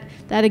 Like that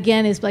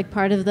again is like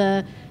part of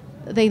the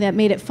thing that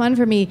made it fun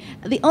for me.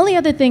 The only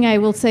other thing I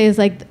will say is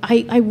like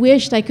I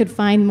wished I could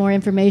find more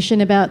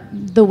information about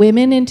the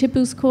women in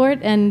Tipu's court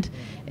and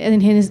in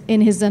his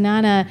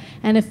zanana,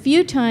 and a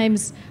few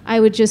times I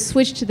would just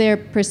switch to their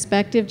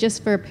perspective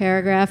just for a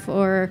paragraph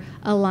or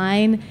a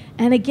line,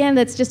 and again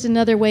that's just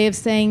another way of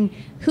saying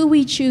who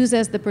we choose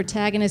as the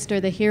protagonist or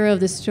the hero of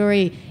the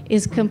story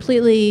is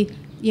completely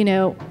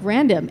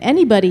random.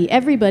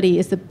 Everybody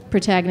is the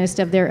protagonist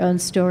of their own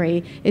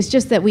story. It's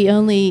just that we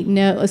only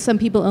know, some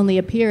people only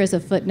appear as a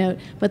footnote,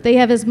 but they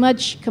have as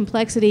much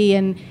complexity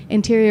and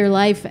interior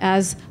life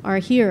as our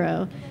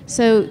hero.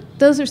 So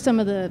those are some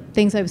of the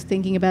things I was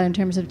thinking about in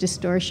terms of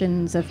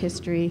distortions of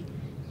history.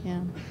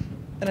 Yeah.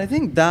 And I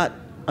think that,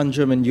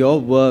 Anjum, in your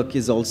work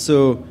is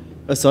also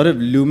a sort of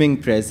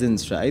looming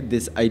presence, right?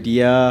 This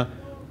idea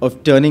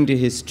of turning to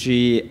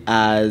history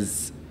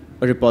as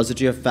a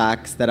repository of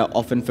facts that are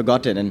often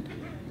forgotten. And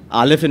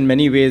Aleph, in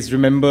many ways,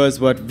 remembers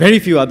what very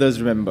few others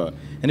remember.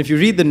 And if you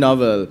read the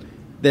novel,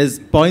 there's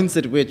points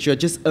at which you're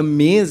just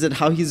amazed at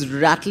how he's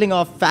rattling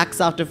off facts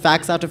after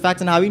facts after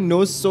facts and how he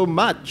knows so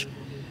much.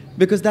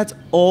 Because that's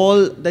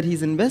all that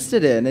he's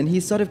invested in. And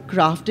he's sort of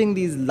crafting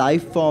these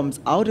life forms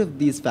out of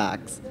these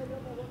facts.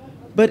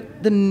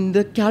 But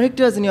the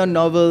characters in your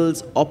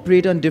novels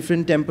operate on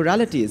different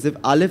temporalities. If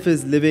Aleph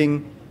is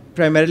living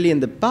primarily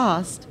in the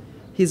past,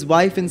 his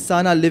wife and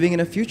son are living in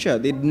a future.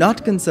 They're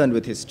not concerned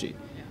with history.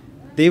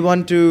 They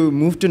want to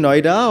move to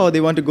Noida, or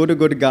they want to go to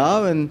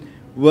Gurgaon and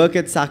work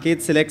at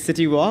Saket Select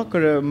City Walk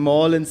or a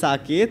mall in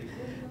Saket,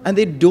 and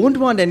they don't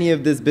want any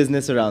of this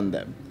business around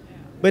them.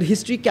 But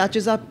history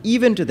catches up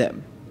even to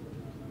them.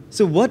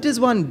 So what does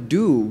one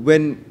do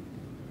when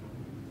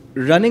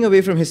running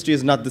away from history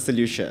is not the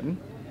solution,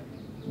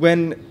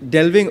 when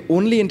delving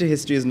only into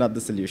history is not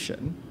the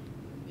solution,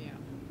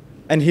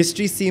 and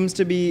history seems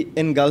to be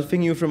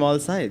engulfing you from all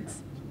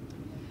sides?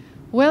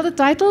 Well, the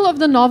title of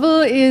the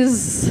novel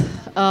is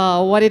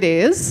what it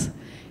is,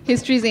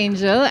 History's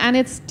Angel, and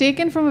it's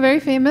taken from a very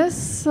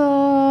famous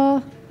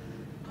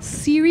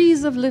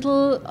series of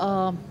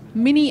little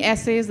mini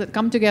essays that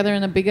come together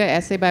in a bigger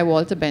essay by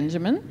Walter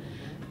Benjamin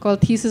called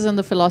Thesis on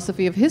the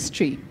Philosophy of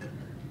History.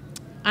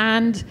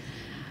 And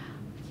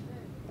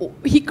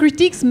he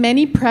critiques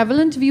many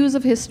prevalent views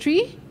of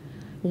history.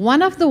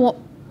 One of the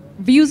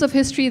views of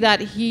history that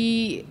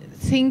he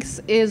thinks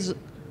is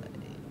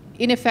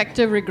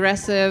ineffective,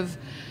 regressive,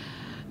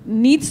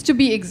 needs to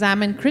be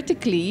examined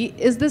critically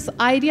is this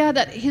idea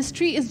that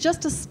history is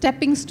just a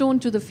stepping stone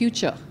to the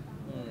future.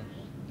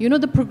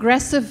 The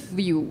progressive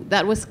view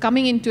that was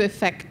coming into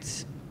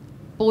effect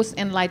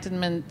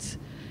post-Enlightenment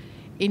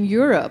in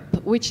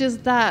Europe, which is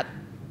that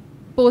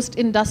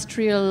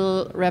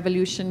post-industrial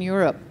revolution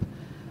Europe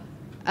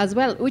as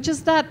well, which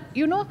is that,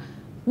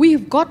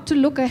 we've got to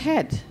look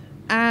ahead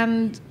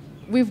and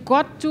we've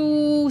got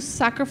to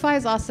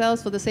sacrifice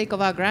ourselves for the sake of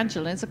our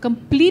grandchildren. It's a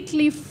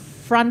completely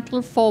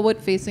frontal,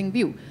 forward-facing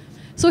view.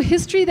 So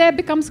history there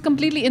becomes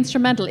completely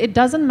instrumental. It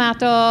doesn't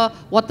matter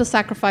what the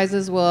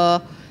sacrifices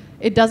were.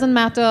 It doesn't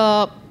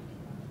matter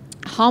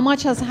how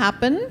much has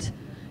happened.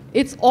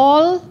 It's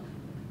all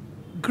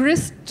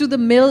grist to the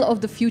mill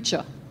of the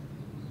future,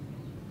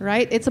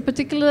 right? It's a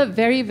particular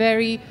very,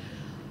 very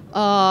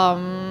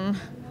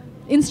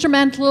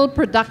instrumental,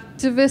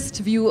 productivist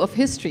view of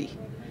history.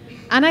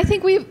 And I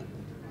think we've,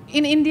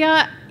 in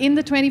India, in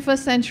the 21st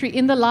century,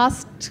 in the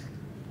last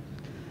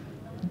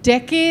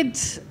decade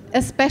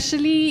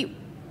especially,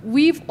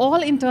 we've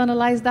all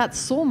internalized that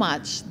so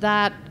much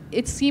that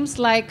it seems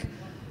like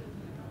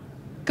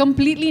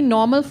completely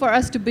normal for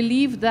us to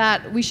believe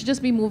that we should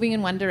just be moving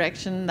in one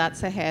direction,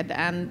 that's ahead.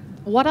 And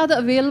what are the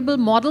available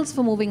models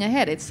for moving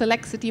ahead? It's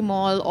Select City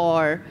Mall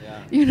or,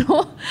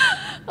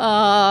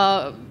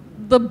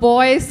 the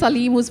boy,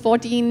 Salim, who's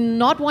 14,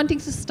 not wanting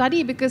to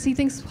study because he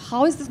thinks,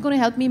 how is this going to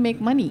help me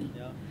make money?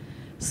 Yeah.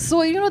 So,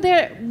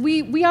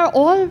 we are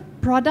all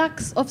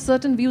products of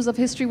certain views of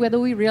history, whether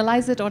we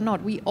realize it or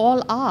not. We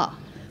all are.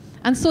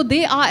 And so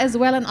they are as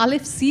well, and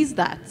Aleph sees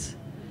that.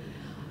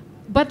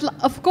 But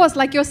of course,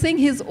 like you're saying,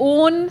 his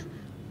own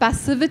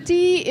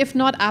passivity, if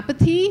not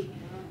apathy,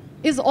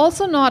 is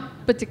also not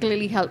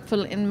particularly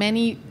helpful in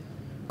many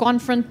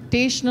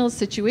confrontational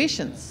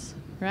situations,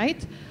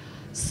 right?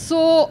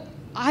 So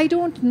I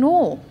don't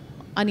know,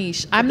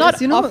 Anish. I'm not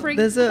offering.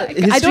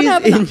 I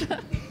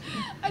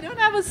don't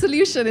have a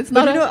solution. It's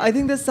not. I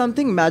think there's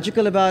something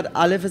magical about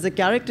Aleph as a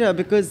character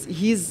because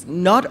he's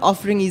not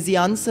offering easy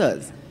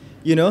answers.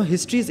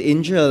 History's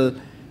Angel,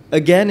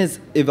 again, is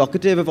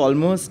evocative of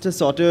almost a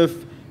sort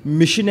of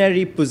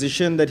missionary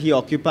position that he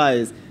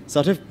occupies,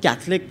 sort of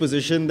Catholic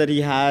position that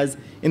he has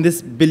in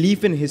this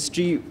belief in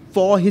history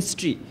for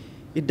history.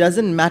 It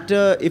doesn't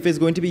matter if it's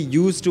going to be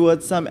used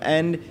towards some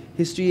end.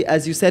 History,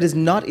 as you said, is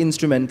not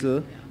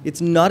instrumental. It's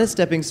not a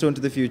stepping stone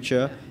to the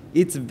future.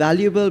 It's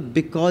valuable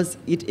because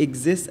it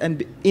exists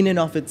and in and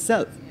of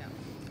itself.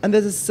 And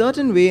there's a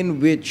certain way in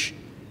which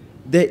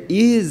there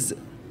is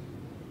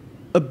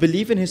a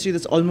belief in history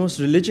that's almost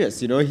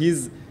religious.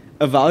 He's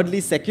avowedly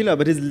secular,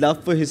 but his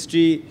love for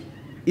history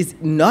is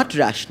not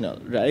rational,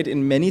 right?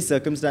 In many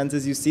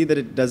circumstances, you see that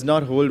it does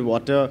not hold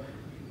water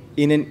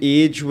in an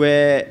age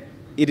where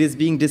it is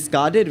being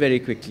discarded very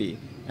quickly,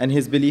 and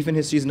his belief in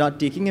history is not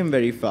taking him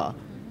very far.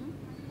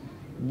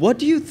 What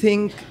do you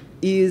think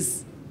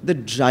is the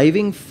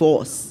driving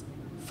force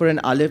for an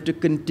Aleph to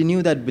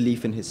continue that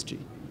belief in history?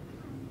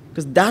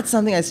 Because that's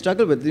something I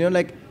struggle with.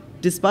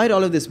 Despite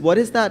all of this, what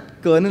is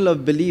that kernel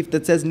of belief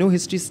that says, no,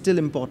 history is still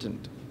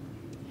important?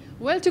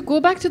 Well, to go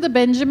back to the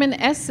Benjamin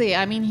essay,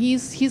 I mean,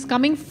 he's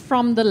coming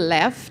from the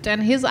left,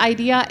 and his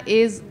idea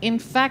is, in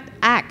fact,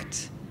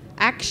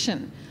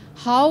 action.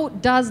 How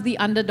does the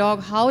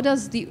underdog, how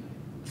does the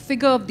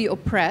figure of the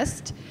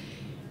oppressed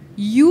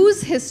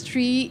use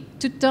history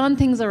to turn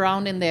things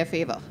around in their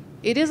favor?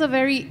 It is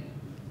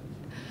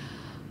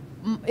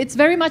it's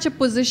very much a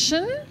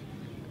position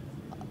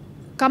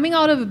coming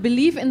out of a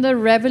belief in the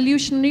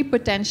revolutionary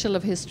potential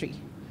of history.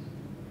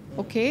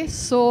 Okay,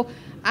 so,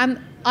 and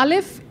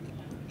Alif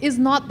is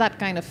not that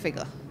kind of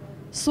figure.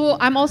 So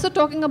I'm also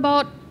talking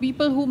about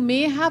people who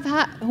may have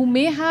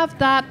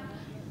that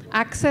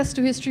access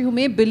to history, who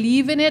may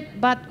believe in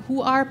it, but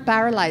who are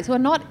paralyzed, who are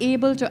not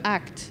able to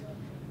act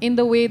in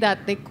the way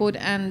that they could,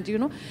 and you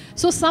know.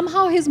 So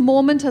somehow his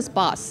moment has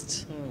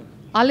passed.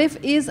 Alif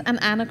is an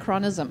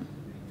anachronism,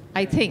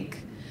 I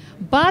think.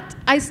 But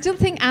I still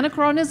think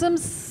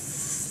anachronisms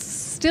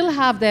still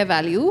have their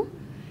value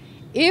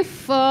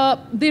if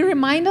they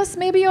remind us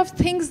maybe of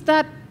things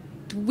that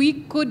we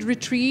could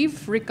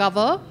retrieve,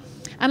 recover.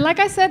 And like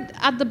I said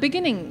at the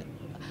beginning,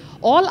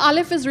 all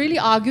Alif is really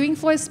arguing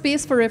for is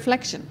space for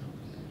reflection.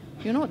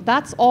 You know,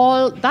 that's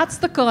all, that's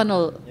the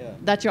kernel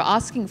that you're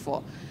asking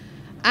for.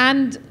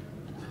 And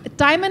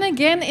time and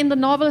again in the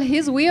novel,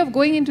 his way of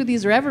going into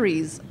these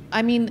reveries,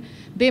 I mean,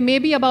 they may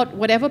be about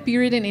whatever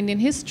period in Indian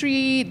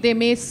history, they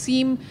may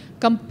seem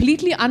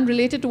completely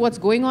unrelated to what's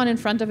going on in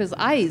front of his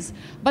eyes,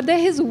 but they're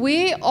his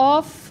way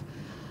of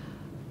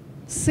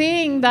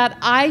saying that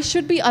I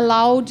should be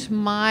allowed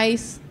my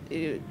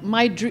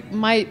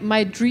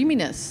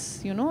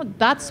dreaminess, you know.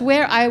 That's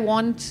where I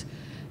want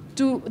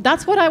to,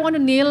 that's what I want to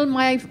nail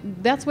my,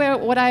 that's where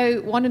what I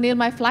want to nail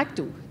my flag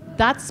to,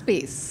 that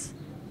space,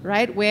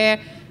 right, where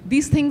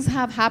these things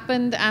have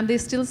happened and they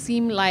still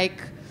seem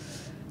like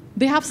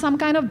they have some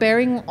kind of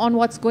bearing on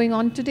what's going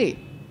on today.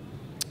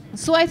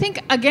 So I think,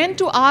 again,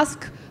 to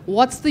ask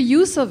what's the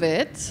use of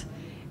it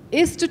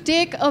is to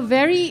take a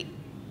very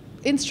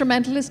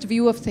instrumentalist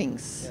view of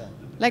things. Yeah.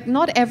 Like,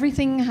 not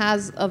everything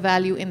has a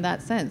value in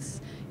that sense.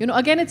 You know,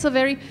 again, it's a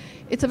very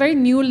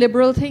new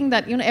liberal thing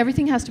that, you know,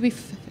 everything has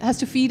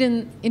to feed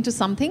into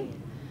something.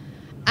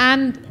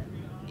 And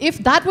if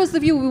that was the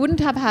view, we wouldn't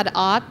have had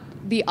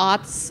the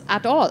arts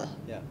at all.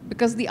 Yeah.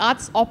 Because the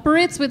arts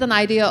operates with an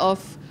idea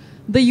of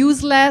the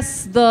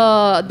useless,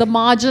 the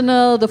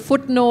marginal, the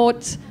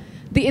footnote,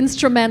 the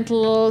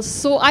instrumental.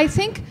 So I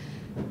think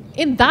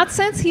in that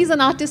sense, he's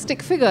an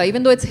artistic figure,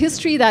 even though it's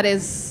history that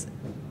is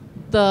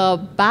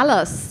the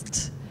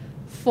ballast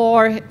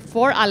for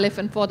Alif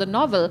and for the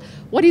novel.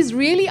 What he's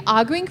really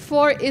arguing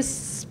for is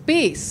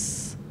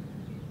space,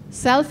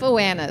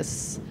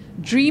 self-awareness,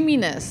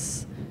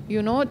 dreaminess,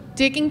 you know,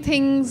 taking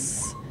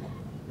things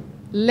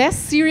less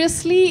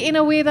seriously in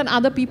a way than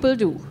other people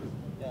do.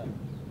 Yeah.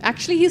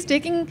 Actually, he's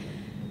taking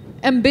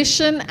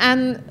ambition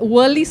and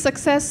worldly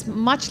success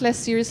much less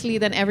seriously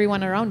than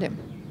everyone around him.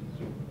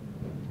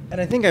 And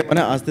I think I want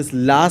to ask this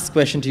last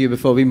question to you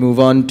before we move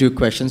on to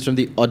questions from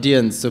the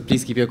audience, so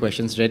please keep your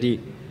questions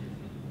ready.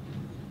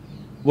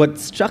 What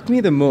struck me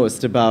the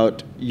most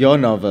about your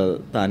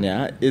novel,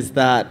 Tania, is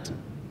that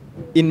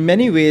in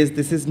many ways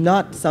this is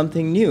not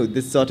something new.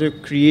 This sort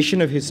of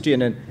creation of history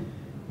and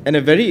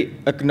a very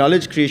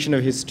acknowledged creation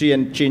of history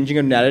and changing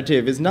of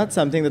narrative is not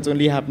something that's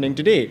only happening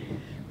today.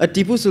 A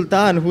Tipu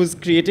Sultan who's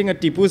creating a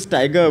Tipu's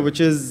tiger,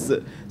 which is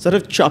sort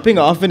of chopping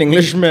off an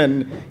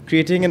Englishman,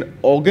 creating an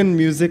organ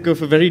music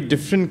of a very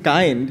different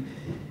kind,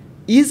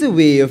 is a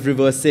way of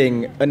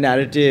reversing a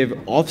narrative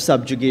of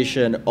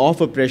subjugation,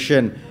 of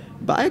oppression,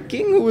 by a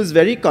king who is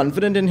very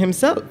confident in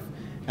himself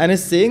and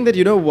is saying that,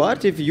 you know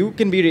what, if you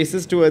can be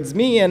racist towards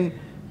me and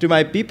to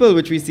my people,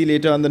 which we see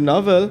later on the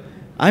novel,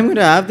 I'm going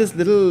to have this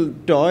little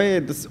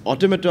toy, this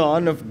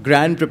automaton of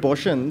grand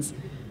proportions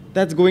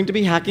that's going to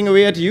be hacking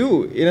away at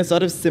you in a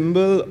sort of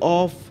symbol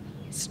of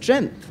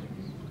strength.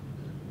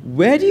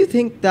 Where do you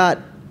think that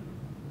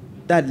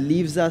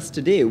leaves us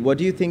today? What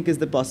do you think is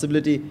the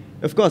possibility?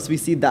 Of course, we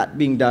see that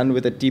being done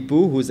with a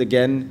Tipu, who's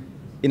again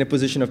in a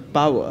position of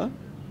power.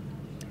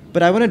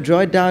 But I want to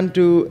draw it down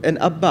to an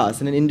Abbas,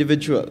 and an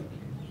individual,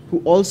 who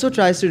also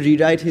tries to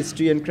rewrite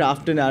history and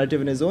craft a narrative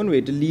in his own way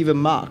to leave a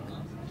mark.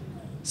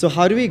 So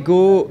how do we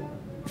go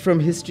from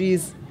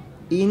history's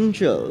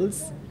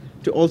angels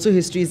to also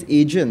history's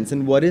agents,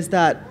 and what is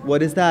that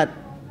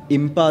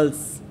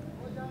impulse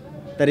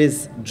that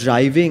is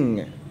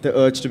driving the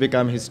urge to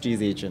become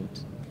history's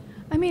agent?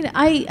 I mean,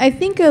 I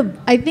think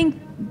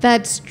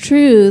that's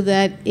true,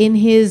 that in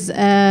his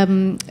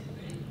in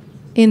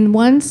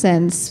one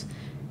sense,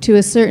 to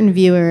a certain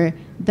viewer,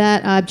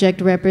 that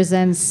object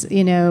represents,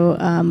 you know,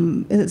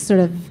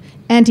 sort of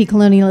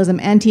anti-colonialism,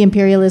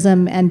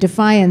 anti-imperialism, and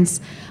defiance.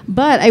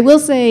 But I will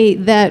say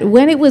that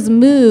when it was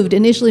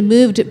initially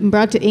moved and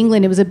brought to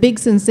England, it was a big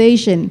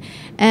sensation.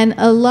 And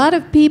a lot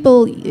of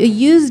people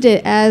used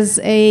it as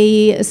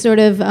a sort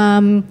of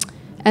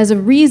as a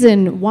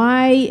reason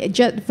why,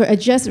 for a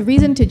just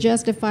reason to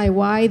justify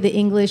why the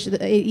English,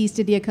 the East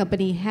India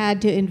Company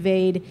had to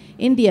invade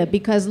India,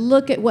 because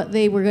look at what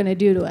they were going to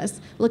do to us.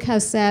 Look how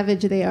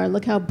savage they are.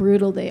 Look how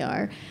brutal they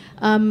are.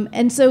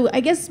 And so I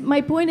guess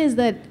my point is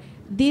that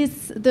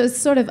the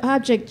sort of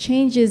object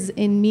changes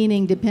in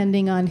meaning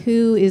depending on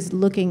who is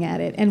looking at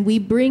it, and we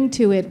bring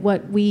to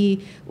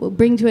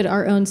it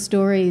our own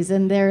stories,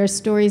 and there are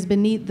stories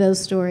beneath those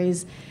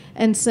stories,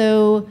 and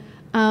so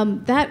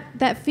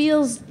that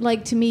feels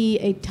like to me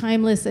a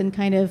timeless and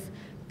kind of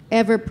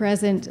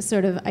ever-present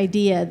sort of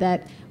idea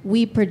that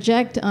we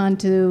project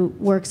onto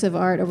works of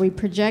art, or we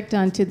project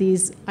onto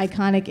these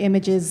iconic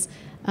images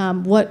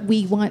what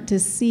we want to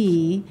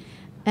see.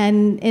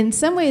 And in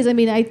some ways, I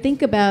mean, I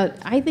think about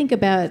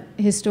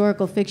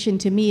historical fiction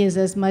to me is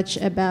as much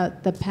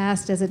about the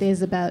past as it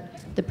is about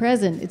the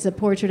present. It's a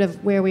portrait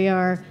of where we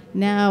are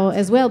now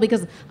as well,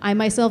 because I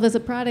myself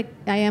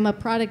I am a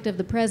product of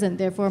the present,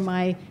 therefore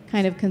my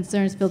kind of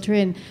concerns filter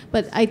in.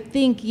 But I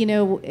think,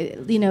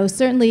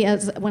 certainly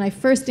when I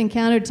first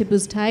encountered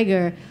Tipu's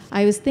tiger,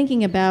 I was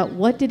thinking about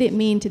what did it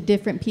mean to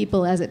different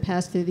people as it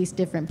passed through these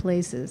different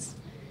places.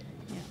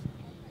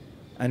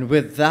 And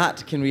with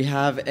that, can we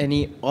have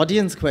any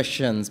audience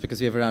questions? Because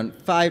we have around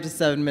 5 to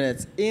 7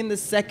 minutes. In the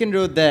second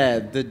row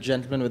there, the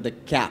gentleman with the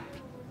cap.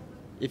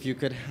 If you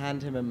could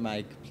hand him a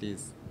mic,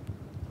 please.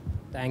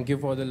 Thank you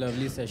for the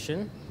lovely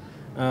session.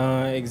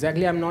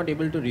 Exactly, I'm not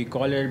able to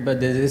recall it, but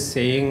there's this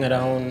saying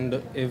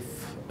around, if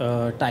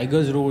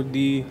tigers wrote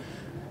the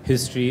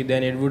history,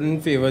 then it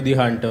wouldn't favor the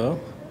hunter.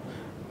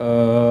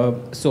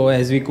 So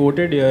as we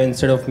quoted here,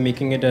 instead of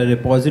making it a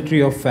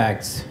repository of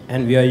facts,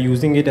 and we are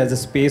using it as a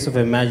space of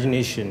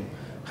imagination,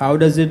 how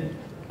do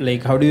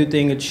you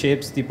think it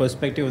shapes the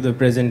perspective of the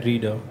present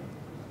reader?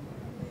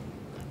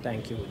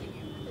 Thank you. Did you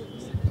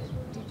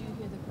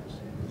hear the question?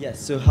 Yes,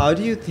 so how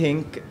do you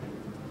think,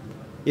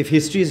 if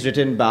history is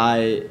written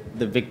by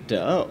the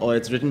victor, or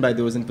it's written by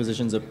those in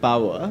positions of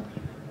power,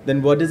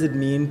 then what does it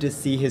mean to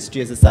see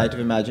history as a site of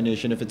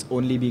imagination if it's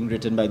only being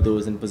written by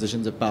those in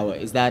positions of power?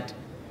 Is that...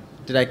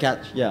 Did I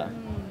catch? Yeah.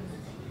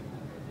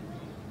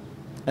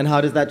 And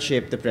how does that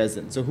shape the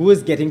present? So who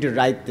is getting to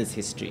write this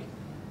history?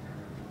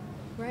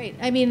 Right.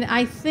 I mean,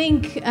 I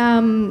think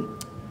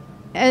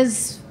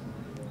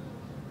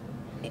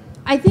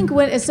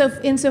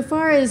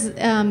insofar as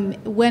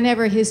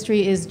whenever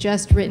history is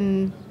just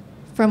written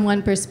from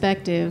one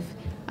perspective,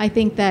 I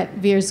think that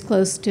veers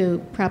close to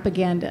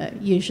propaganda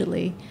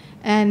usually.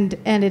 And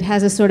it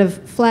has a sort of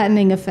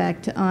flattening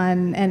effect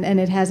on,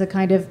 and it has a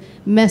kind of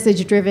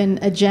message-driven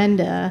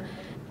agenda.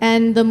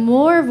 And the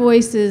more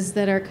voices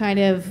that are kind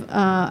of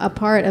a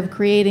part of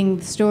creating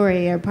the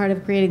story, or part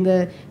of creating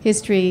the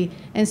history,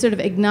 and sort of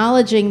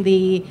acknowledging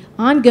the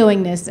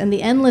ongoingness and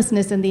the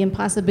endlessness and the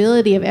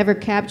impossibility of ever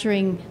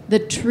capturing the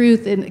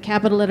truth in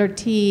capital letter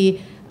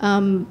T,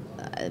 I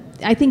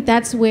think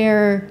that's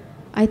where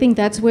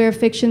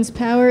fiction's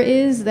power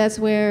is. That's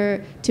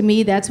where, to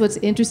me, that's what's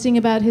interesting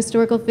about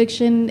historical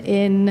fiction,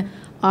 in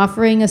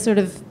offering a sort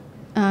of,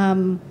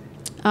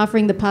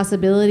 offering the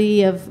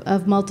possibility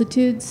of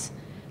multitudes.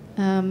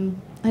 I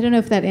don't know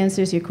if that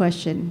answers your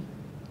question,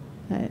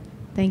 but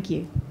thank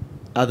you.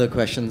 Other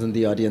questions in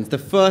the audience? The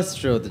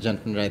first row, the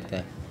gentleman right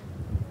there.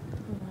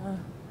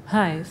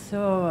 Hi,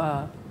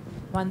 so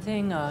one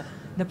thing,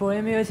 the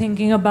poem you were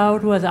thinking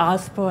about was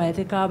Ars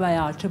Poetica by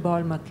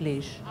Archibald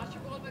MacLeish.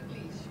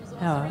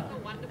 Yeah.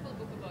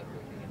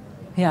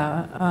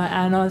 Yeah,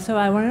 and also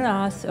I wanted to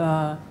ask,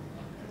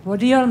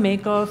 what do you all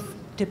make of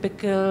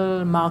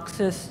typical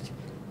Marxist,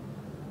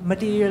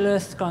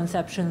 materialist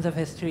conceptions of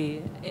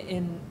history,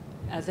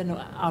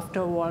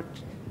 after what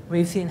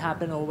we've seen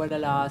happen over the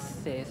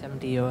last, say,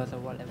 70 years or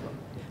whatever?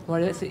 What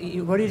do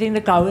you think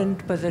the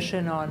current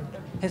position on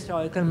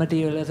historical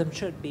materialism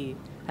should be,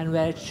 and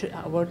what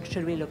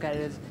should we look at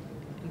as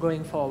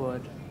going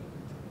forward?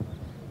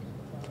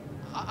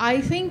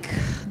 I think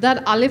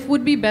that Alif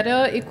would be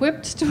better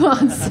equipped to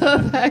answer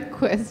that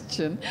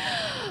question.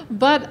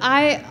 But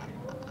I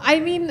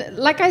mean,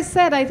 like I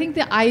said, I think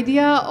the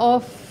idea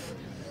of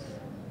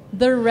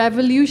the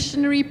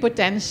revolutionary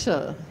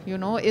potential,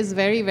 is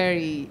very,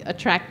 very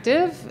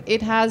attractive.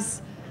 It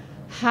has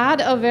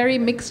had a very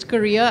mixed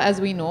career, as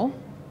we know.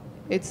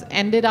 It's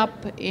ended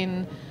up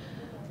in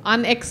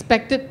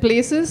unexpected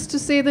places, to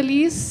say the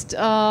least,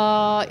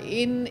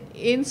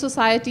 in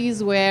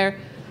societies where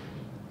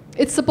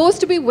it's supposed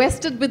to be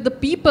vested with the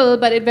people,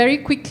 but it very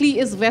quickly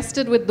is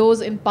vested with those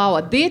in power.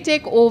 They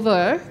take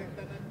over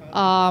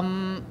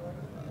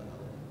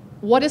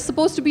what is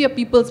supposed to be a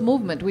people's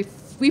movement.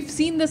 We've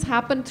seen this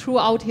happen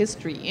throughout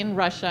history, in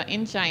Russia,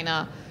 in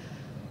China,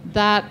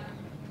 that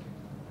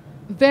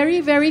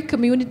very, very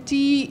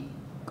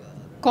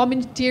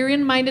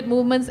communitarian-minded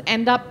movements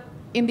end up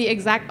in the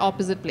exact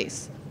opposite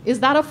place. Is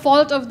that a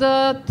fault of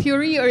the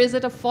theory, or is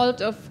it a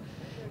fault of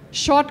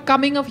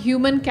shortcoming of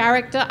human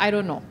character? I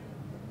don't know.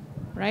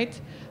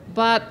 Right?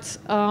 But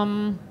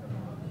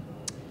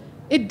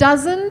it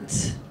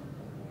doesn't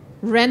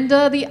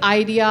render the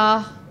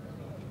idea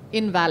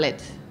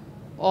invalid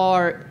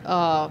or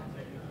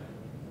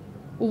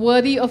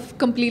worthy of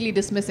completely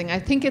dismissing. I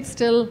think it's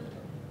still,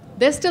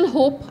 there's still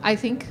hope, I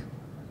think.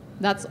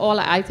 That's all.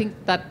 I think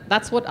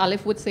that's what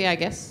Alif would say, I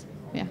guess.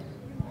 Yeah.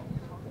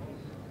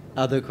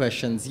 Other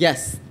questions?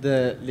 Yes,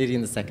 the lady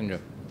in the second row.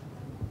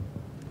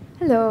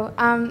 Hello.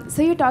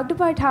 So you talked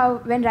about how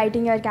when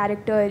writing your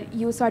character,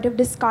 you sort of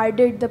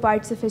discarded the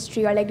parts of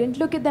history or like didn't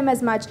look at them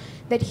as much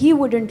that he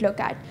wouldn't look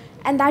at.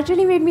 And that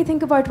really made me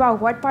think about, wow,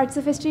 what parts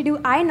of history do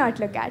I not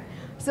look at?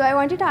 So I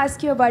wanted to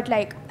ask you about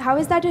like, how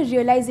is that a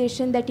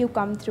realization that you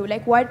come through?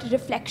 Like what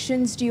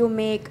reflections do you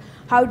make?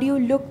 How do you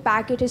look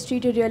back at history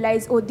to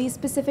realize, oh, these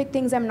specific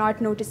things I'm not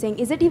noticing?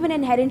 Is it even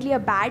inherently a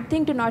bad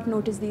thing to not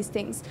notice these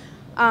things?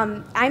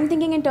 I'm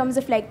thinking in terms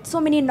of like so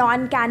many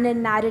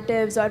non-canon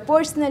narratives or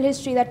personal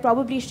history that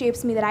probably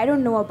shapes me that I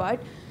don't know about.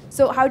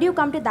 So how do you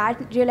come to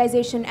that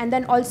realization? And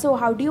then also,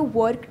 how do you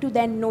work to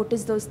then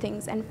notice those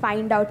things and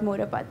find out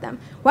more about them?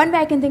 One way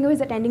I can think of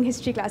is attending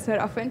history class more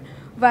often.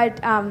 But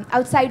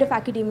outside of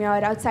academia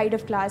or outside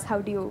of class, how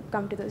do you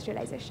come to those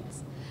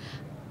realizations?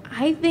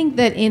 I think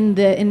that in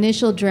the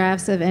initial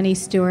drafts of any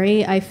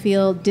story, I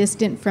feel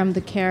distant from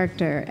the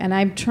character. And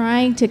I'm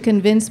trying to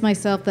convince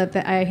myself that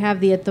I have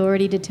the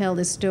authority to tell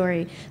this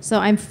story. So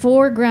I'm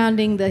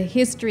foregrounding the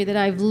history that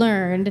I've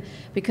learned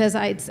because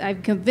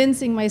I'm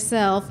convincing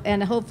myself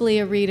and hopefully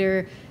a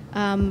reader,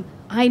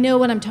 I know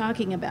what I'm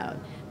talking about.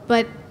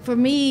 But for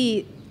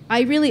me,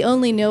 I really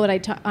only know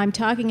what I'm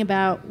talking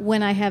about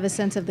when I have a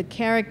sense of the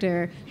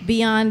character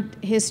beyond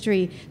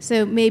history.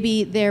 So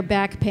maybe their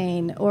back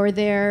pain or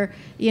their,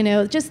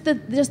 just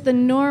the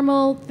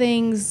normal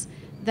things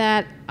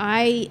that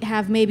I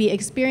have maybe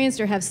experienced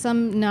or have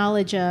some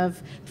knowledge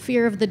of.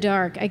 Fear of the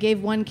dark. I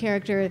gave one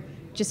character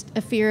just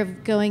a fear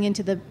of going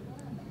into the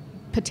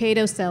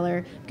potato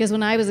cellar because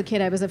when I was a kid,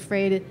 I was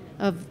afraid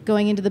of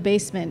going into the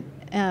basement.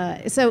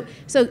 So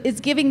it's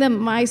giving them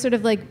my sort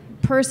of like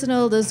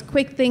personal, those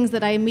quick things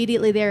that I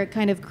immediately they're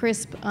kind of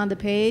crisp on the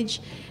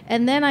page,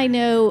 and then I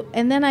know,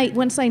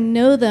 once I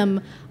know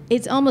them,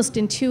 it's almost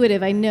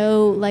intuitive. I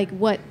know like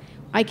what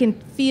I can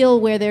feel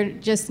where they're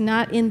just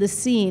not in the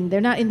scene, they're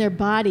not in their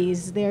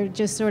bodies, they're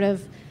just sort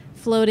of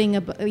floating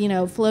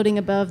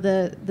above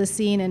the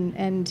scene,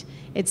 and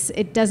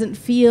it doesn't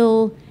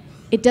feel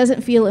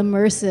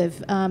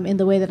immersive in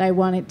the way that I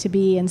want it to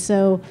be, and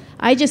so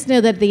I just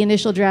know that the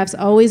initial drafts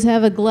always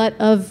have a glut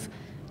of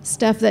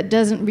stuff that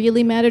doesn't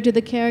really matter to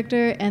the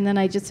character, and then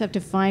I just have to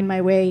find my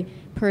way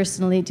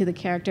personally to the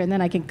character, and then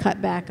I can cut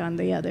back on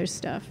the other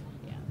stuff.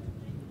 Yeah.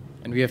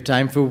 And we have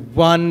time for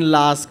one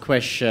last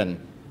question.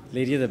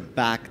 Lady at the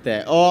back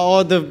there.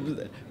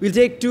 We'll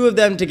take two of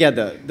them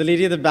together. The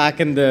lady at the back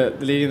and the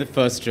lady in the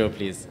first row,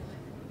 please.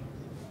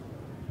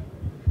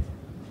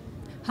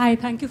 Hi,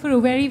 thank you for a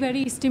very,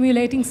 very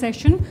stimulating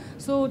session.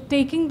 So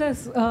taking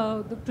this,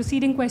 the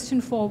preceding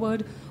question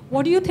forward,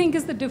 what do you think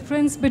is the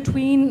difference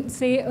between,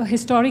 say, a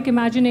historic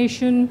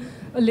imagination,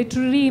 a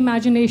literary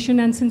imagination,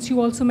 and since you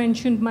also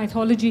mentioned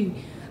mythology,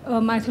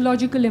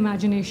 mythological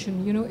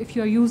imagination, if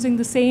you're using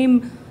the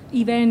same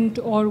event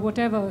or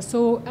whatever.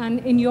 So, and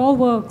in your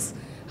works,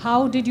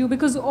 how did you,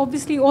 because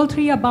obviously all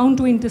three are bound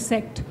to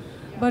intersect,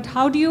 but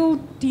how do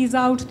you tease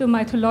out the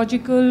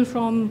mythological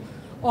from,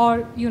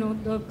 or,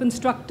 the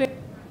constructed,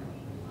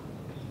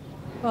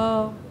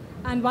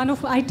 and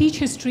I teach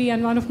history,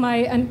 and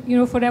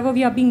forever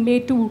we are being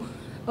made to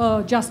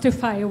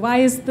justify why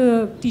is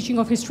the teaching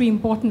of history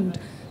important.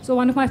 So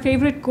one of my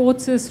favorite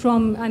quotes is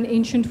from an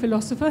ancient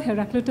philosopher,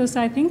 Heraclitus,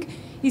 I think.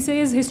 He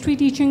says history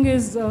teaching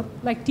is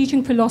like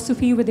teaching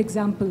philosophy with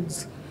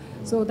examples.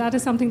 So that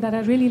is something that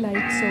I really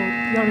like. So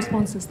your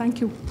responses,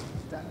 thank you.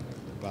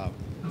 Wow.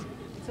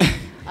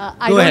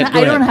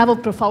 I don't have a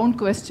profound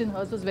question.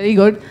 Hers was very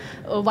good,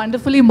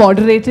 wonderfully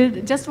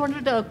moderated. Just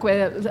wanted a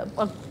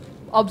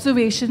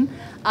observation.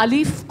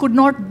 Alif could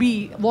not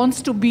be,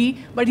 wants to be,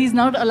 but he's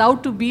not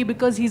allowed to be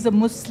because he's a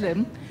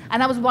Muslim.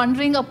 And I was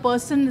wondering, a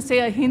person, say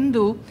a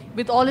Hindu,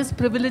 with all his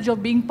privilege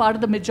of being part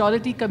of the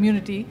majority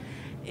community,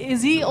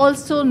 is he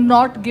also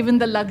not given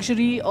the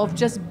luxury of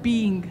just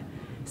being,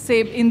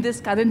 say, in this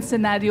current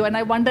scenario? And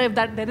I wonder if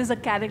there is a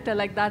character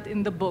like that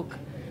in the book.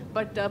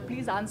 But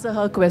please answer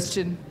her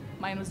question.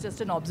 Mine was just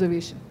an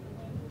observation.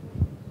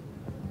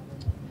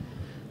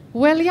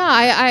 Well, yeah,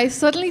 I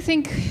certainly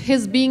think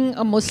his being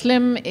a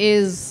Muslim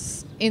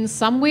is in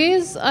some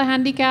ways a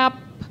handicap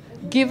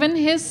given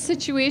his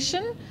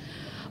situation,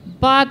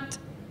 but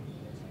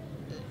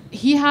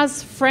he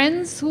has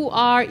friends who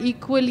are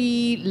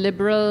equally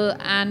liberal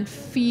and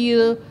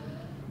feel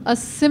a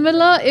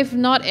similar, if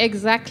not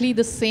exactly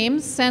the same,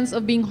 sense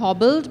of being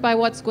hobbled by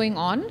what's going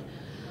on.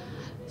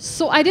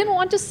 So I didn't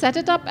want to set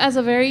it up as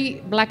a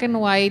very black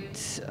and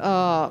white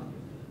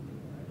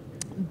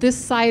this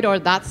side or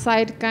that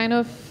side kind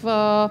of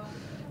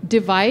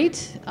divide,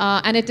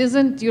 and it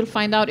isn't. You'll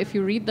find out if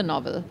you read the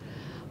novel.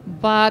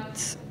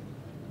 But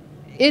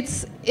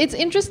it's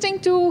interesting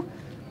to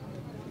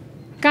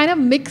kind of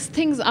mix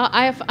things.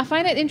 I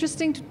find it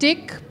interesting to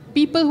take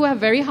people who have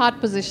very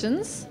hard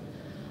positions,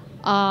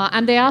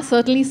 and there are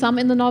certainly some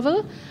in the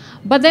novel,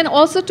 but then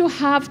also to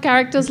have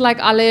characters like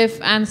Alif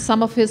and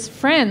some of his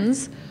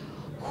friends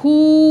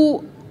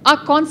who are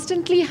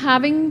constantly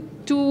having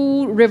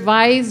to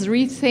revise,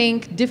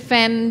 rethink,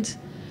 defend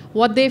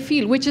what they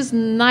feel, which is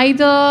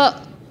neither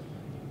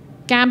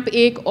Camp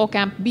A or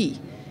Camp B.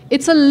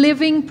 It's a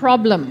living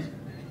problem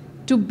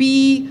to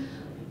be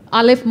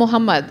Alif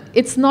Muhammad.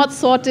 It's not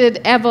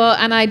sorted ever,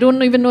 and I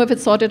don't even know if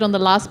it's sorted on the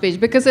last page,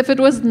 because if it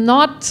was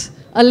not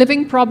a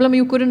living problem,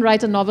 you couldn't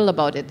write a novel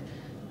about it.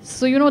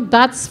 So, you know,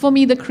 that's for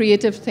me the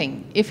creative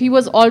thing. If he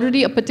was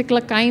already a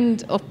particular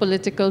kind of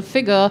political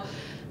figure,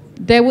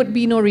 there would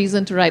be no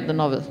reason to write the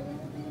novel.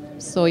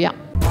 So, yeah.